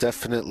it's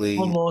definitely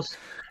almost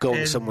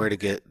going somewhere to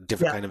get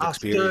different kind of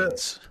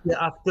experience.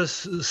 After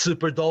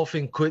Super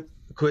Dolphin quit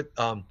quit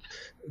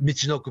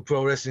Michinoku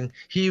Pro Wrestling,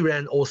 he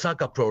ran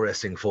Osaka Pro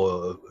Wrestling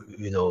for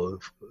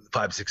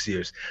 5-6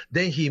 years.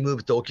 Then he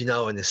moved to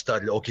Okinawa and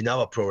started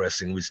Okinawa Pro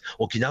Wrestling with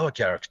Okinawa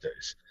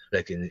characters,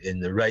 like in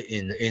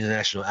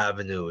International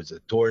Avenue. It's a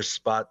tourist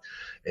spot,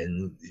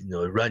 and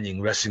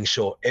running wrestling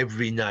show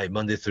every night,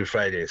 Monday through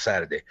Friday,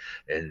 Saturday,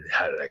 and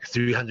had like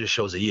 300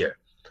 shows a year.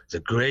 It's a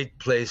great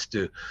place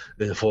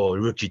for a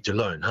rookie to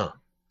learn, huh?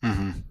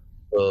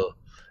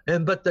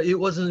 But it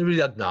wasn't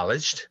really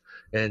acknowledged,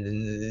 and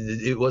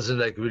it wasn't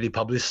like really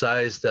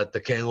publicized that the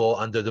Ken-O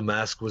under the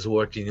mask was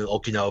working in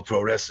Okinawa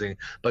Pro Wrestling.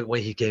 But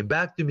when he came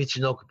back to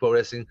Michinoku Pro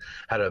Wrestling,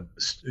 had a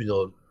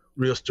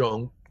real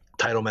strong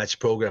title match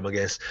program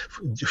against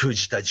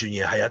Fujita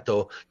Junior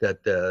Hayato, that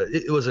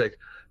it was like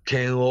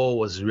Ken-O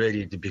was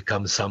ready to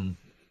become some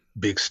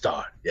big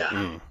star.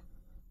 Yeah.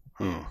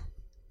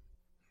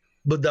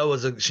 But that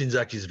was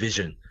Shinzaki's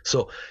vision.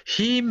 So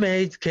he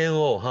made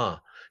Ken-O,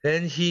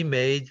 and he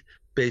made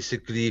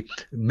basically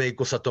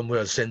Meiko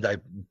Satomura's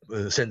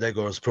Sendai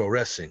Girls Pro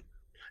Wrestling.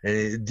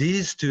 And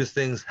these two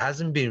things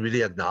hasn't been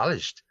really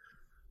acknowledged.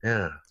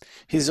 Yeah.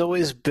 He's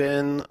always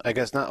been, I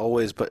guess not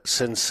always, but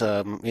since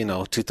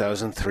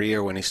 2003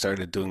 or when he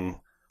started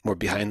doing more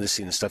behind the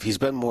scenes stuff, he's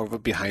been more of a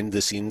behind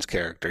the scenes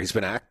character. He's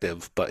been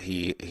active, but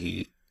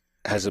he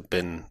hasn't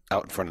been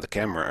out in front of the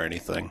camera or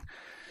anything.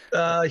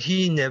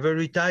 He never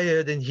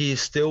retired, and he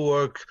still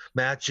work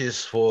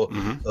matches for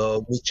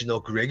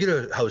Michinoku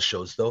regular house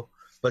shows, though.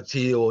 But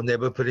he will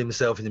never put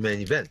himself in the main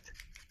event.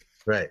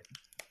 Right.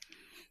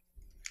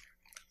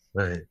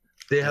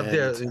 They have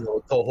their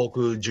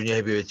Tohoku junior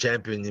heavyweight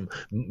champion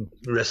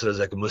wrestlers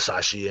like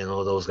Musashi and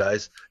all those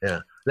guys.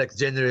 Yeah, like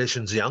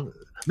generations young.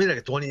 I mean,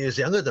 like 20 years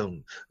younger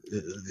than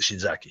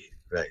Shinzaki.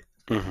 Right.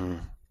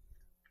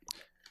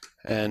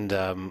 And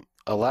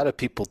a lot of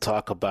people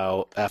talk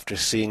about, after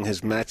seeing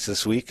his match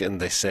this weekend,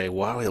 they say,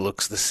 wow, he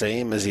looks the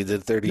same as he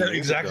did 30 years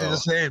exactly ago. The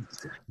same.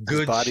 Good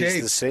his body's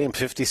shape. The same,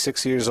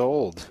 56 years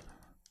old.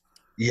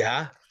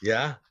 Yeah.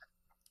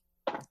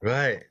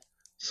 Right.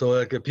 So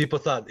like people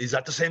thought, is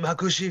that the same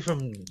Hakushi from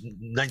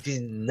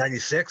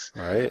 1996?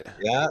 Right.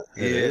 Yeah,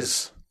 it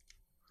is.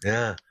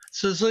 Yeah.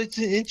 So it's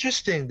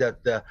interesting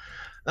that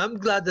I'm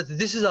glad that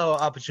this is our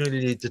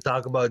opportunity to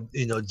talk about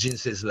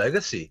Jinsei's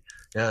legacy.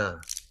 Yeah.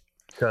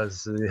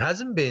 Because it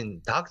hasn't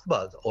been talked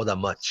about all that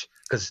much,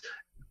 because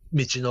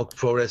Michinoku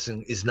Pro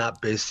Wrestling is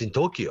not based in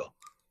Tokyo.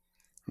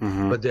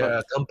 But there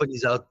are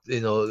companies out,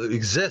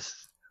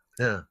 exist.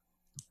 Yeah.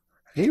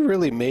 He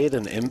really made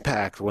an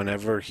impact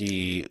whenever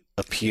he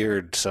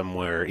appeared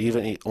somewhere,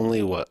 even only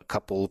a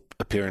couple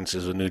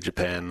appearances with New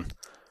Japan,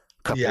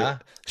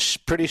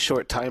 pretty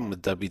short time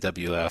with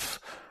WWF,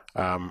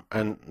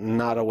 and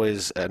not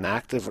always an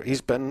active.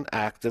 He's been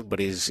active, but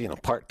he's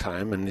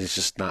part-time, and he's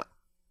just not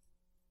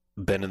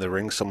been in the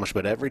ring so much.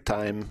 But every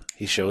time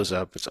he shows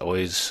up, it's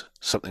always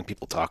something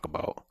people talk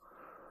about.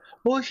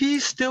 Well, he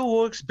still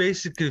works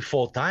basically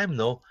full-time,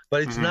 though,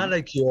 but it's not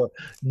like your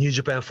New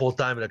Japan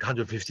full-time, like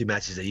 150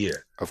 matches a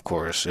year. Of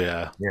course,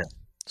 yeah.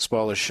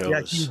 Smaller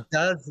shows.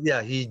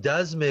 He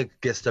does make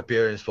guest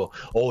appearance for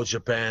All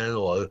Japan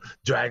or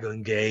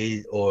Dragon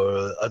Gate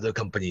or other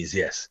companies,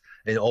 yes,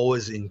 and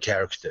always in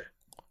character.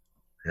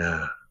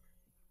 Yeah.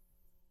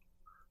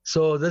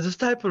 So there's this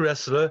type of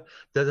wrestler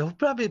that will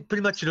probably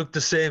pretty much look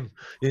the same,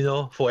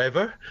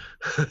 forever.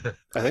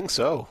 I think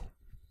so.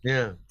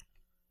 Yeah.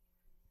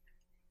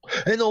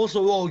 And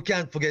also, we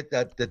can't forget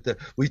that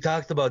we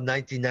talked about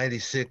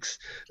 1996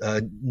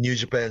 New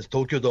Japan's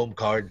Tokyo Dome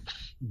card,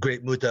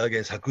 Great Muta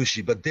against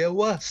Hakushi, but there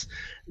was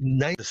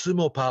the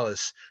Sumo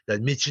Palace,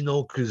 that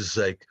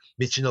Michinoku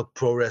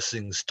Pro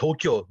Wrestling's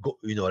Tokyo,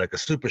 like a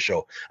super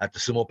show at the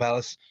Sumo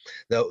Palace.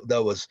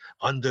 That was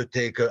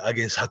Undertaker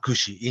against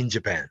Hakushi in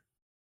Japan.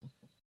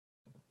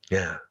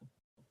 Yeah,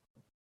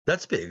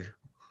 that's big.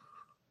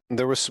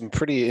 There was some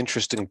pretty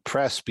interesting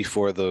press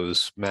before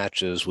those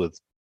matches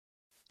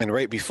and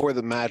right before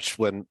the match,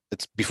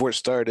 before it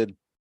started,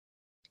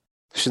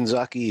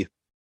 Shinzaki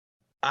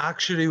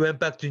actually went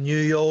back to New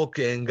York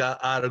and got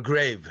out of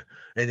grave,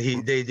 and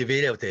they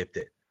videotaped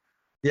it.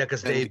 Yeah,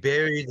 because they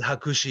buried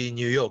Hakushi in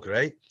New York,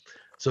 right?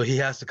 So he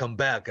has to come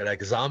back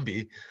like a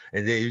zombie,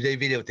 and they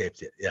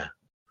videotaped it. Yeah.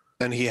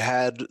 And he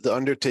had the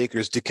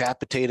Undertaker's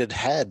decapitated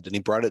head, and he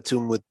brought it to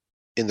him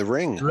in the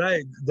ring.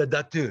 Right,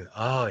 that too.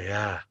 Oh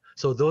yeah.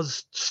 So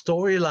those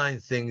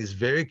storyline things is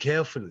very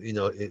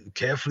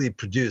carefully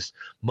produced,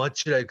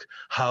 much like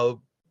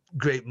how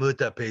Great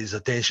Muta pays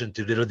attention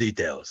to little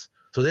details.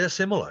 So they're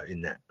similar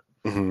in that.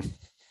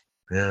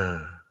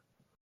 Yeah.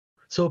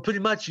 So pretty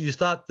much you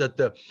thought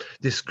that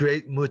this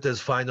Great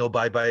Muta's final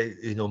bye-bye,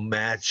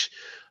 match,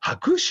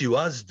 Hakushi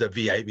was the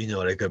VIP,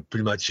 like a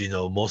pretty much,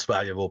 most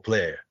valuable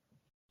player.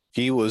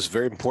 He was a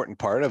very important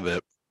part of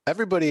it.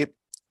 Everybody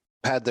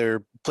played their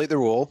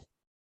role,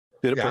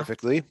 did it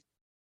perfectly.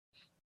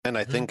 And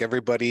I think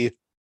Darby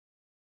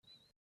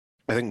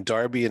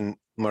and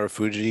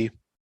Marufuji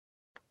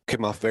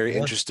came off very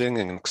interesting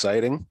and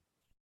exciting.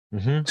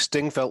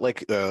 Sting felt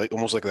like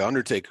almost like the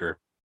Undertaker.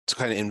 It's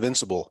kind of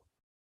invincible.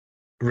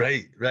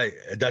 Right.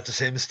 That's the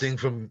same Sting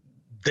from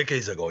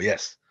decades ago,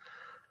 yes.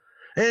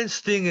 And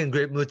Sting and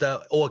Great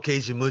Muta or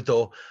Keiji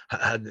Muto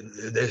had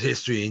their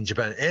history in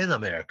Japan and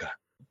America.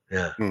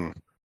 Yeah.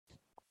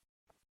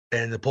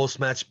 And the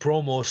post-match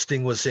promo,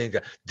 Sting was saying,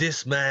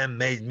 "This man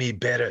made me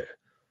better,"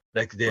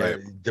 like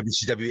the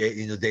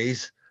WCW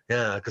days.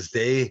 Yeah, because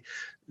they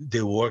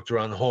worked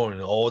around the horn,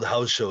 all the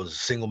house shows,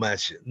 single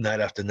match, night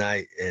after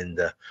night, and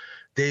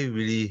they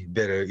really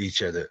better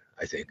each other,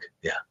 I think.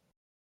 Yeah.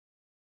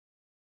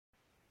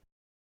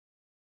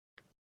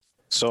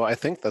 So I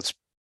think that's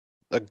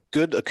a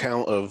good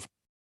account of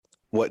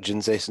what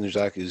Jinsei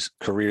Shinzaki's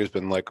career has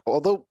been like.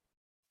 Although,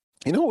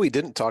 you know what we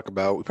didn't talk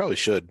about? We probably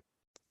should.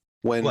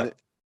 When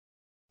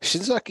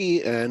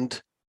Shinzaki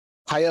and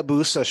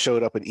Hayabusa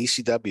showed up in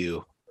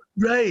ECW.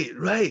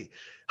 Right.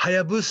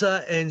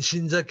 Hayabusa and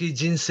Shinzaki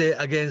Jinsei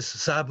against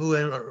Sabu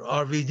and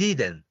RVD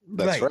then.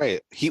 That's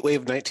right.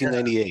 Heatwave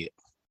 1998.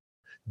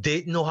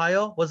 Dayton,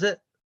 Ohio, was it?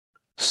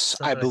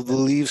 I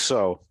believe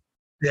so.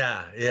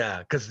 Yeah,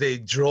 because they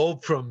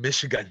drove from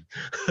Michigan.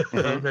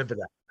 I remember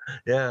that.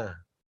 Yeah.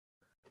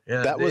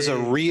 That was a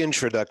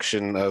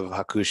reintroduction of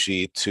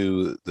Hakushi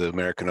to the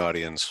American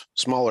audience.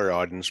 Smaller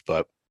audience,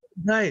 but...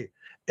 Right.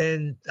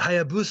 And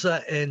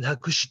Hayabusa and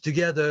Hakushi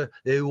together,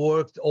 they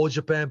worked All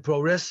Japan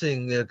Pro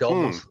Wrestling, like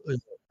almost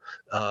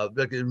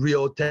like a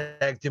real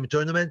tag team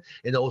tournament.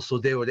 And also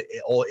they were the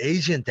All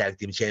Asian Tag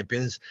Team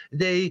Champions.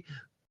 They...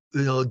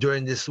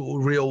 during this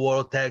real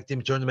world tag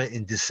team tournament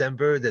in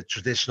December, the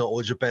traditional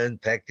All Japan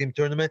tag team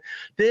tournament,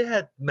 they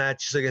had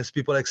matches against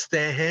people like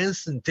Stan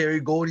Hansen, Terry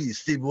Gordy,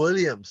 Steve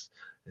Williams,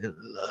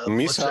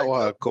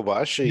 Misawa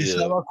Kobashi.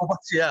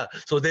 Yeah.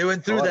 So they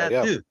went through that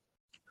too.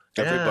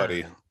 Everybody.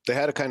 Yeah. They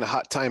had a kind of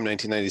hot time in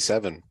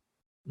 1997.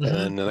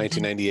 And in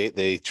 1998,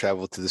 they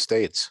traveled to the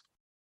States.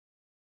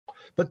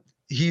 But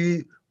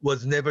he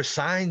was never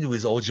signed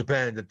with All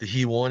Japan, that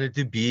he wanted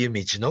to be a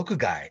Michinoku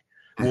guy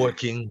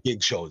working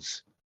big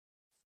shows.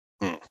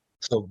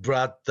 So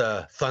brought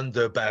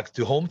Thunder back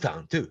to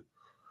hometown too,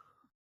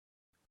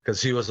 because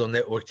he was on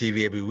network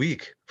TV every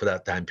week for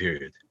that time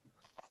period.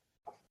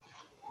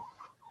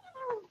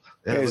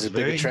 He's a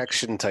big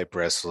attraction type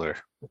wrestler.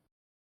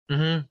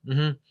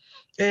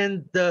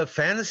 And the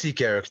fantasy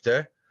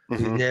character,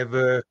 he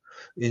never,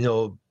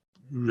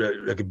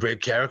 like a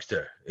brave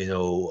character.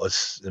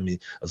 As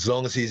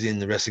long as he's in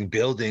the wrestling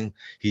building,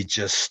 he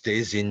just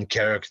stays in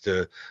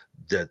character.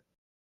 That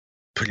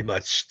pretty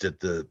much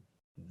that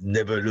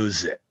never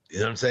lose it. You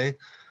know what I'm saying?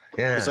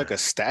 Yeah. He's like a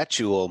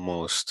statue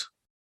almost.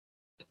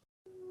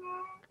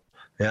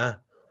 Yeah.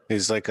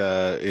 He's like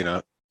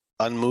a,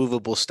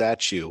 unmovable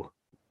statue.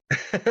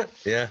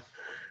 Yeah.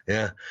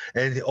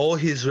 And all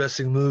his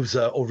wrestling moves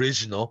are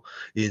original,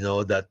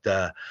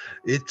 that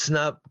it's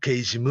not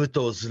Keiji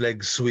Muto's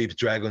leg sweep,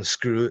 dragon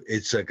screw.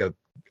 It's like a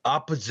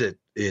opposite,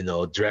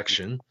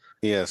 direction.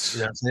 Yes.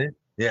 You know what I'm saying?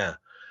 Yeah.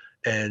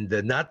 And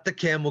not the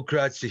camel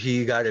crutch,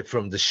 he got it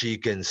from the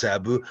Sheik and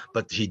Sabu,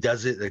 but he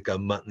does it like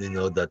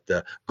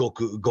that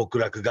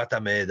Gokuraku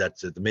Gatame,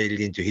 that's made it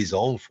into his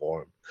own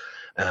form.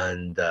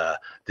 And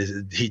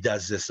he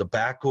does this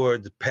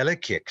backward Pele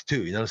kick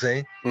too, you know what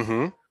I'm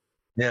saying?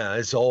 Yeah,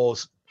 it's all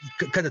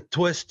kind of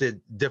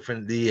twisted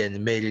differently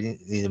and made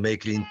it,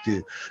 make it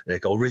into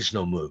like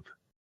original move.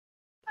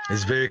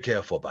 He's very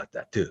careful about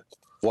that too.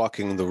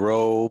 Walking the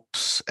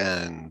ropes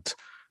and...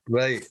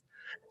 Right.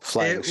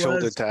 Flying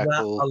shoulder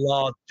tackle. A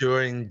lot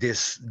during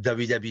this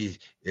WWE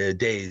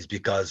days,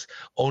 because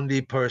only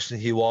person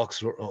he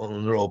walks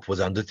on rope was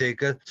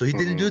Undertaker, so he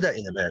didn't do that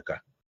in America.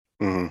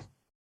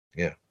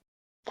 Yeah.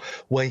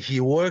 When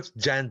he worked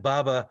Giant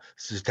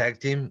Baba's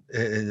tag team,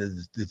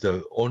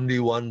 the only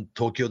one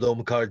Tokyo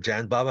Dome card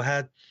Giant Baba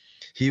had,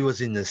 he was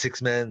in the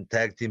 6-man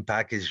tag team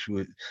package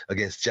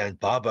against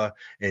Giant Baba,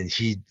 and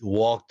he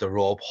walked the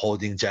rope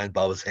holding Giant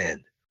Baba's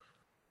hand.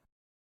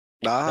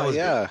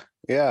 Yeah.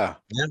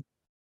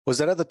 Was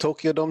that at the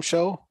Tokyo Dome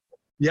show?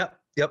 Yep.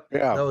 Yeah.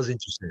 That was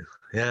interesting.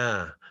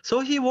 Yeah.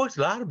 So he worked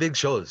a lot of big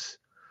shows,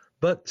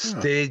 but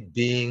stayed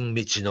being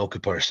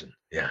Michinoku person.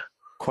 Yeah.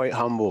 Quite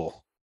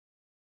humble.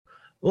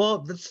 Well,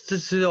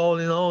 that's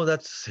all,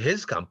 that's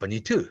his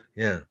company too.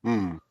 Yeah.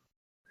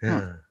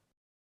 Yeah.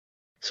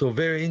 So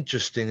very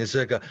interesting. It's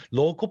like a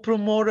local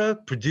promoter,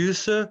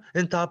 producer,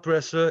 and top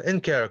wrestler,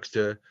 and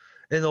character,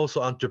 and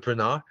also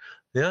entrepreneur.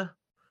 Yeah.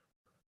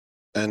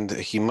 And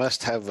he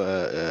must have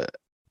a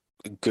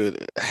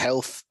good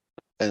health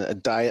and a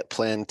diet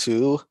plan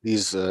too.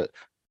 He's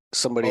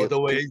somebody the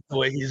way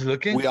he's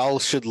looking. We all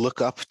should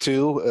look up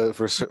to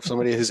for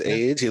somebody his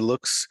age. He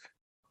looks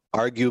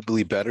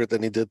arguably better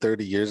than he did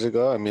 30 years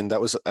ago. I mean, that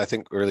was, I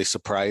think, a really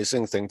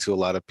surprising thing to a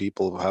lot of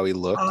people, how he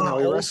looked and how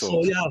he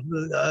wrestled. Yeah,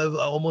 I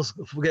almost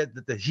forget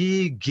that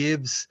he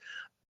gives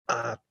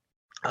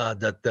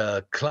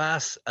that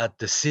class at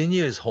the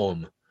seniors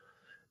home.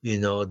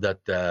 That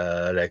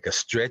like a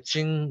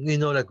stretching,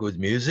 like with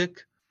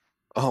music.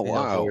 Oh,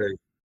 wow.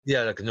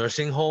 Like a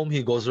nursing home.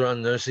 He goes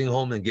around nursing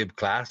home and give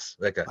class.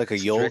 Like a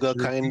yoga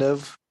kind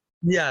of?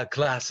 Yeah,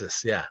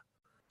 classes. Yeah.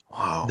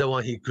 Wow. The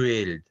one he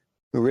created.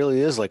 It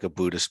really is like a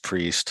Buddhist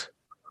priest.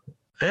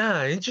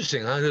 Yeah,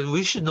 interesting.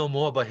 We should know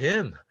more about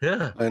him.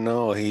 Yeah. I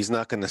know he's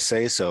not going to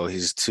say so.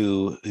 He's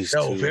too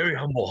very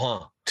humble,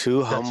 huh?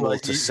 Too humble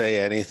to say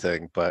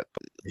anything. But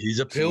he's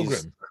a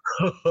pilgrim.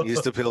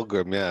 He's the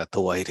pilgrim. Yeah,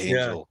 the white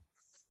angel.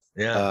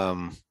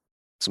 Yeah.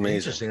 It's amazing.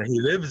 Interesting. He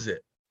lives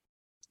it.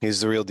 He's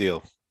the real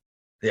deal.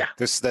 Yeah.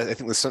 I think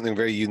there's something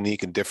very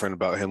unique and different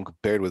about him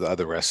compared with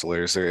other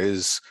wrestlers. There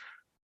is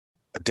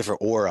a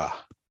different aura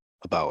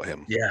about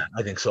him. Yeah,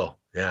 I think so.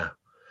 Yeah.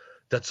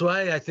 That's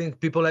why I think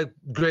people like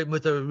Great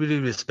Muta really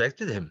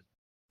respected him.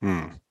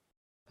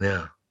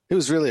 Yeah. He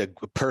was really a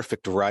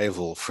perfect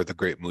rival for the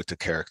Great Muta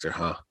character,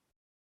 huh?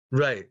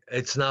 Right.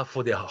 It's not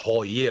for the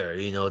whole year,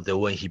 that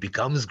when he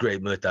becomes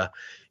Great Muta,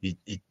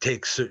 it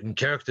takes certain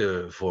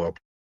character for.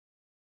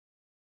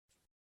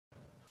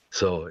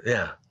 So,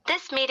 yeah.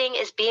 This meeting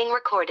is being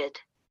recorded.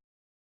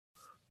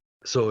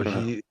 So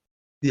the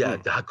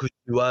Hakushi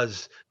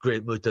was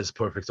Great Muta's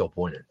perfect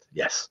opponent.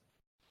 Yes.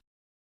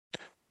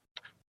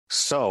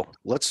 So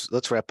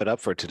let's wrap it up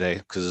for today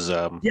because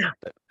that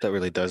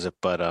really does it.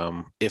 But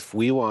if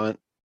we want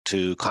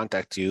to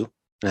contact you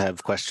and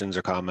have questions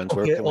or comments,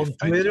 where can we find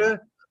Twitter you?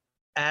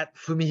 At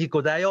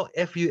Fumihiko Dayo,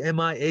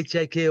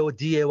 Fumihiko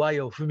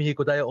Dayo,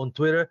 Fumihiko Dayo on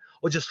Twitter,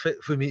 or just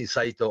Fumi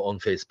Saito on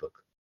Facebook.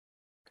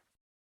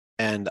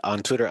 And on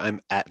Twitter,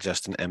 I'm at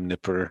Justin M.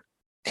 Nipper,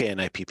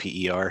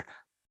 KNIPPER.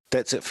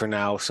 That's it for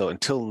now. So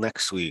until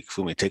next week,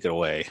 Fumi, take it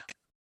away.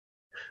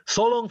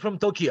 So long from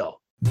Tokyo.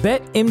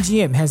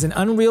 BetMGM has an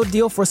unreal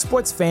deal for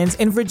sports fans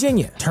in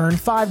Virginia. Turn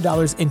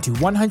 $5 into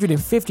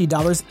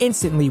 $150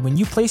 instantly when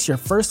you place your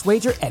first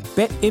wager at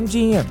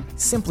BetMGM.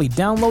 Simply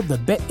download the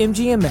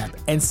BetMGM app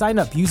and sign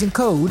up using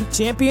code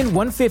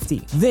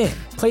Champion150. Then,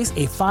 place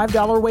a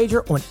 $5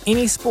 wager on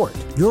any sport.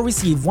 You'll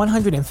receive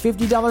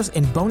 $150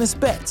 in bonus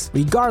bets,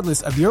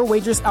 regardless of your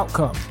wager's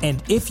outcome.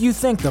 And if you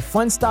think the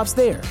fun stops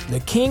there,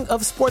 the king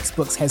of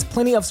sportsbooks has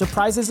plenty of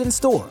surprises in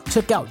store.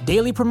 Check out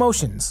daily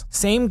promotions,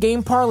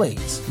 same-game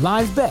parlays,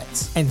 live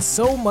bets, and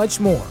so much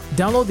more.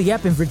 Download the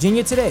app in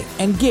Virginia today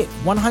and get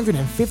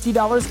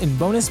 $150 in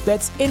bonus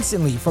bets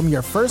instantly from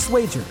your first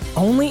wager.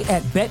 Only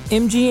at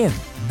BetMGM.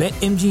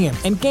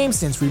 BetMGM and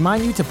GameSense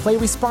remind you to play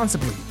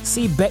responsibly.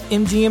 See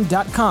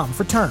BetMGM.com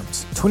for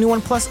terms. 21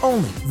 plus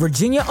only.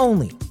 Virginia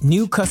only.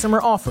 New customer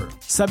offer.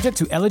 Subject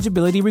to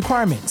eligibility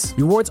requirements.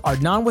 Rewards are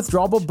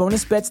non-withdrawable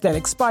bonus bets that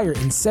expire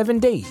in 7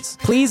 days.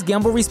 Please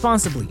gamble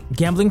responsibly.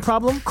 Gambling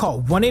problem?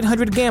 Call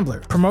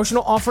 1-800-GAMBLER.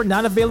 Promotional offer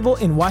not available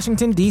in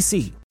Washington,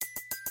 D.C.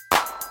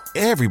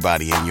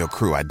 Everybody in your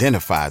crew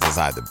identifies as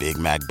either Big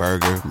Mac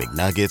Burger,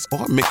 McNuggets,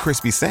 or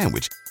McCrispy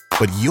Sandwich.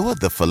 But you're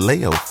the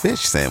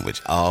Filet-O-Fish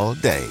Sandwich all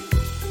day.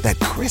 That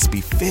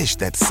crispy fish,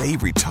 that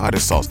savory tartar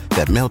sauce,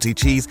 that melty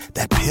cheese,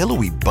 that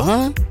pillowy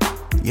bun.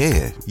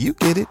 Yeah, you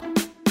get it.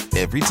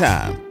 Every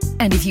time.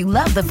 And if you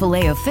love the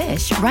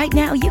Filet-O-Fish, right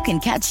now you can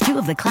catch two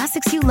of the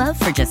classics you love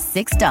for just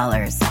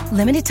 $6.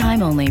 Limited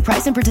time only.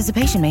 Price and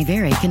participation may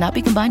vary. Cannot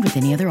be combined with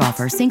any other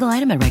offer. Single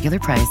item at regular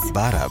price.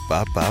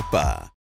 Ba-da-ba-ba-ba.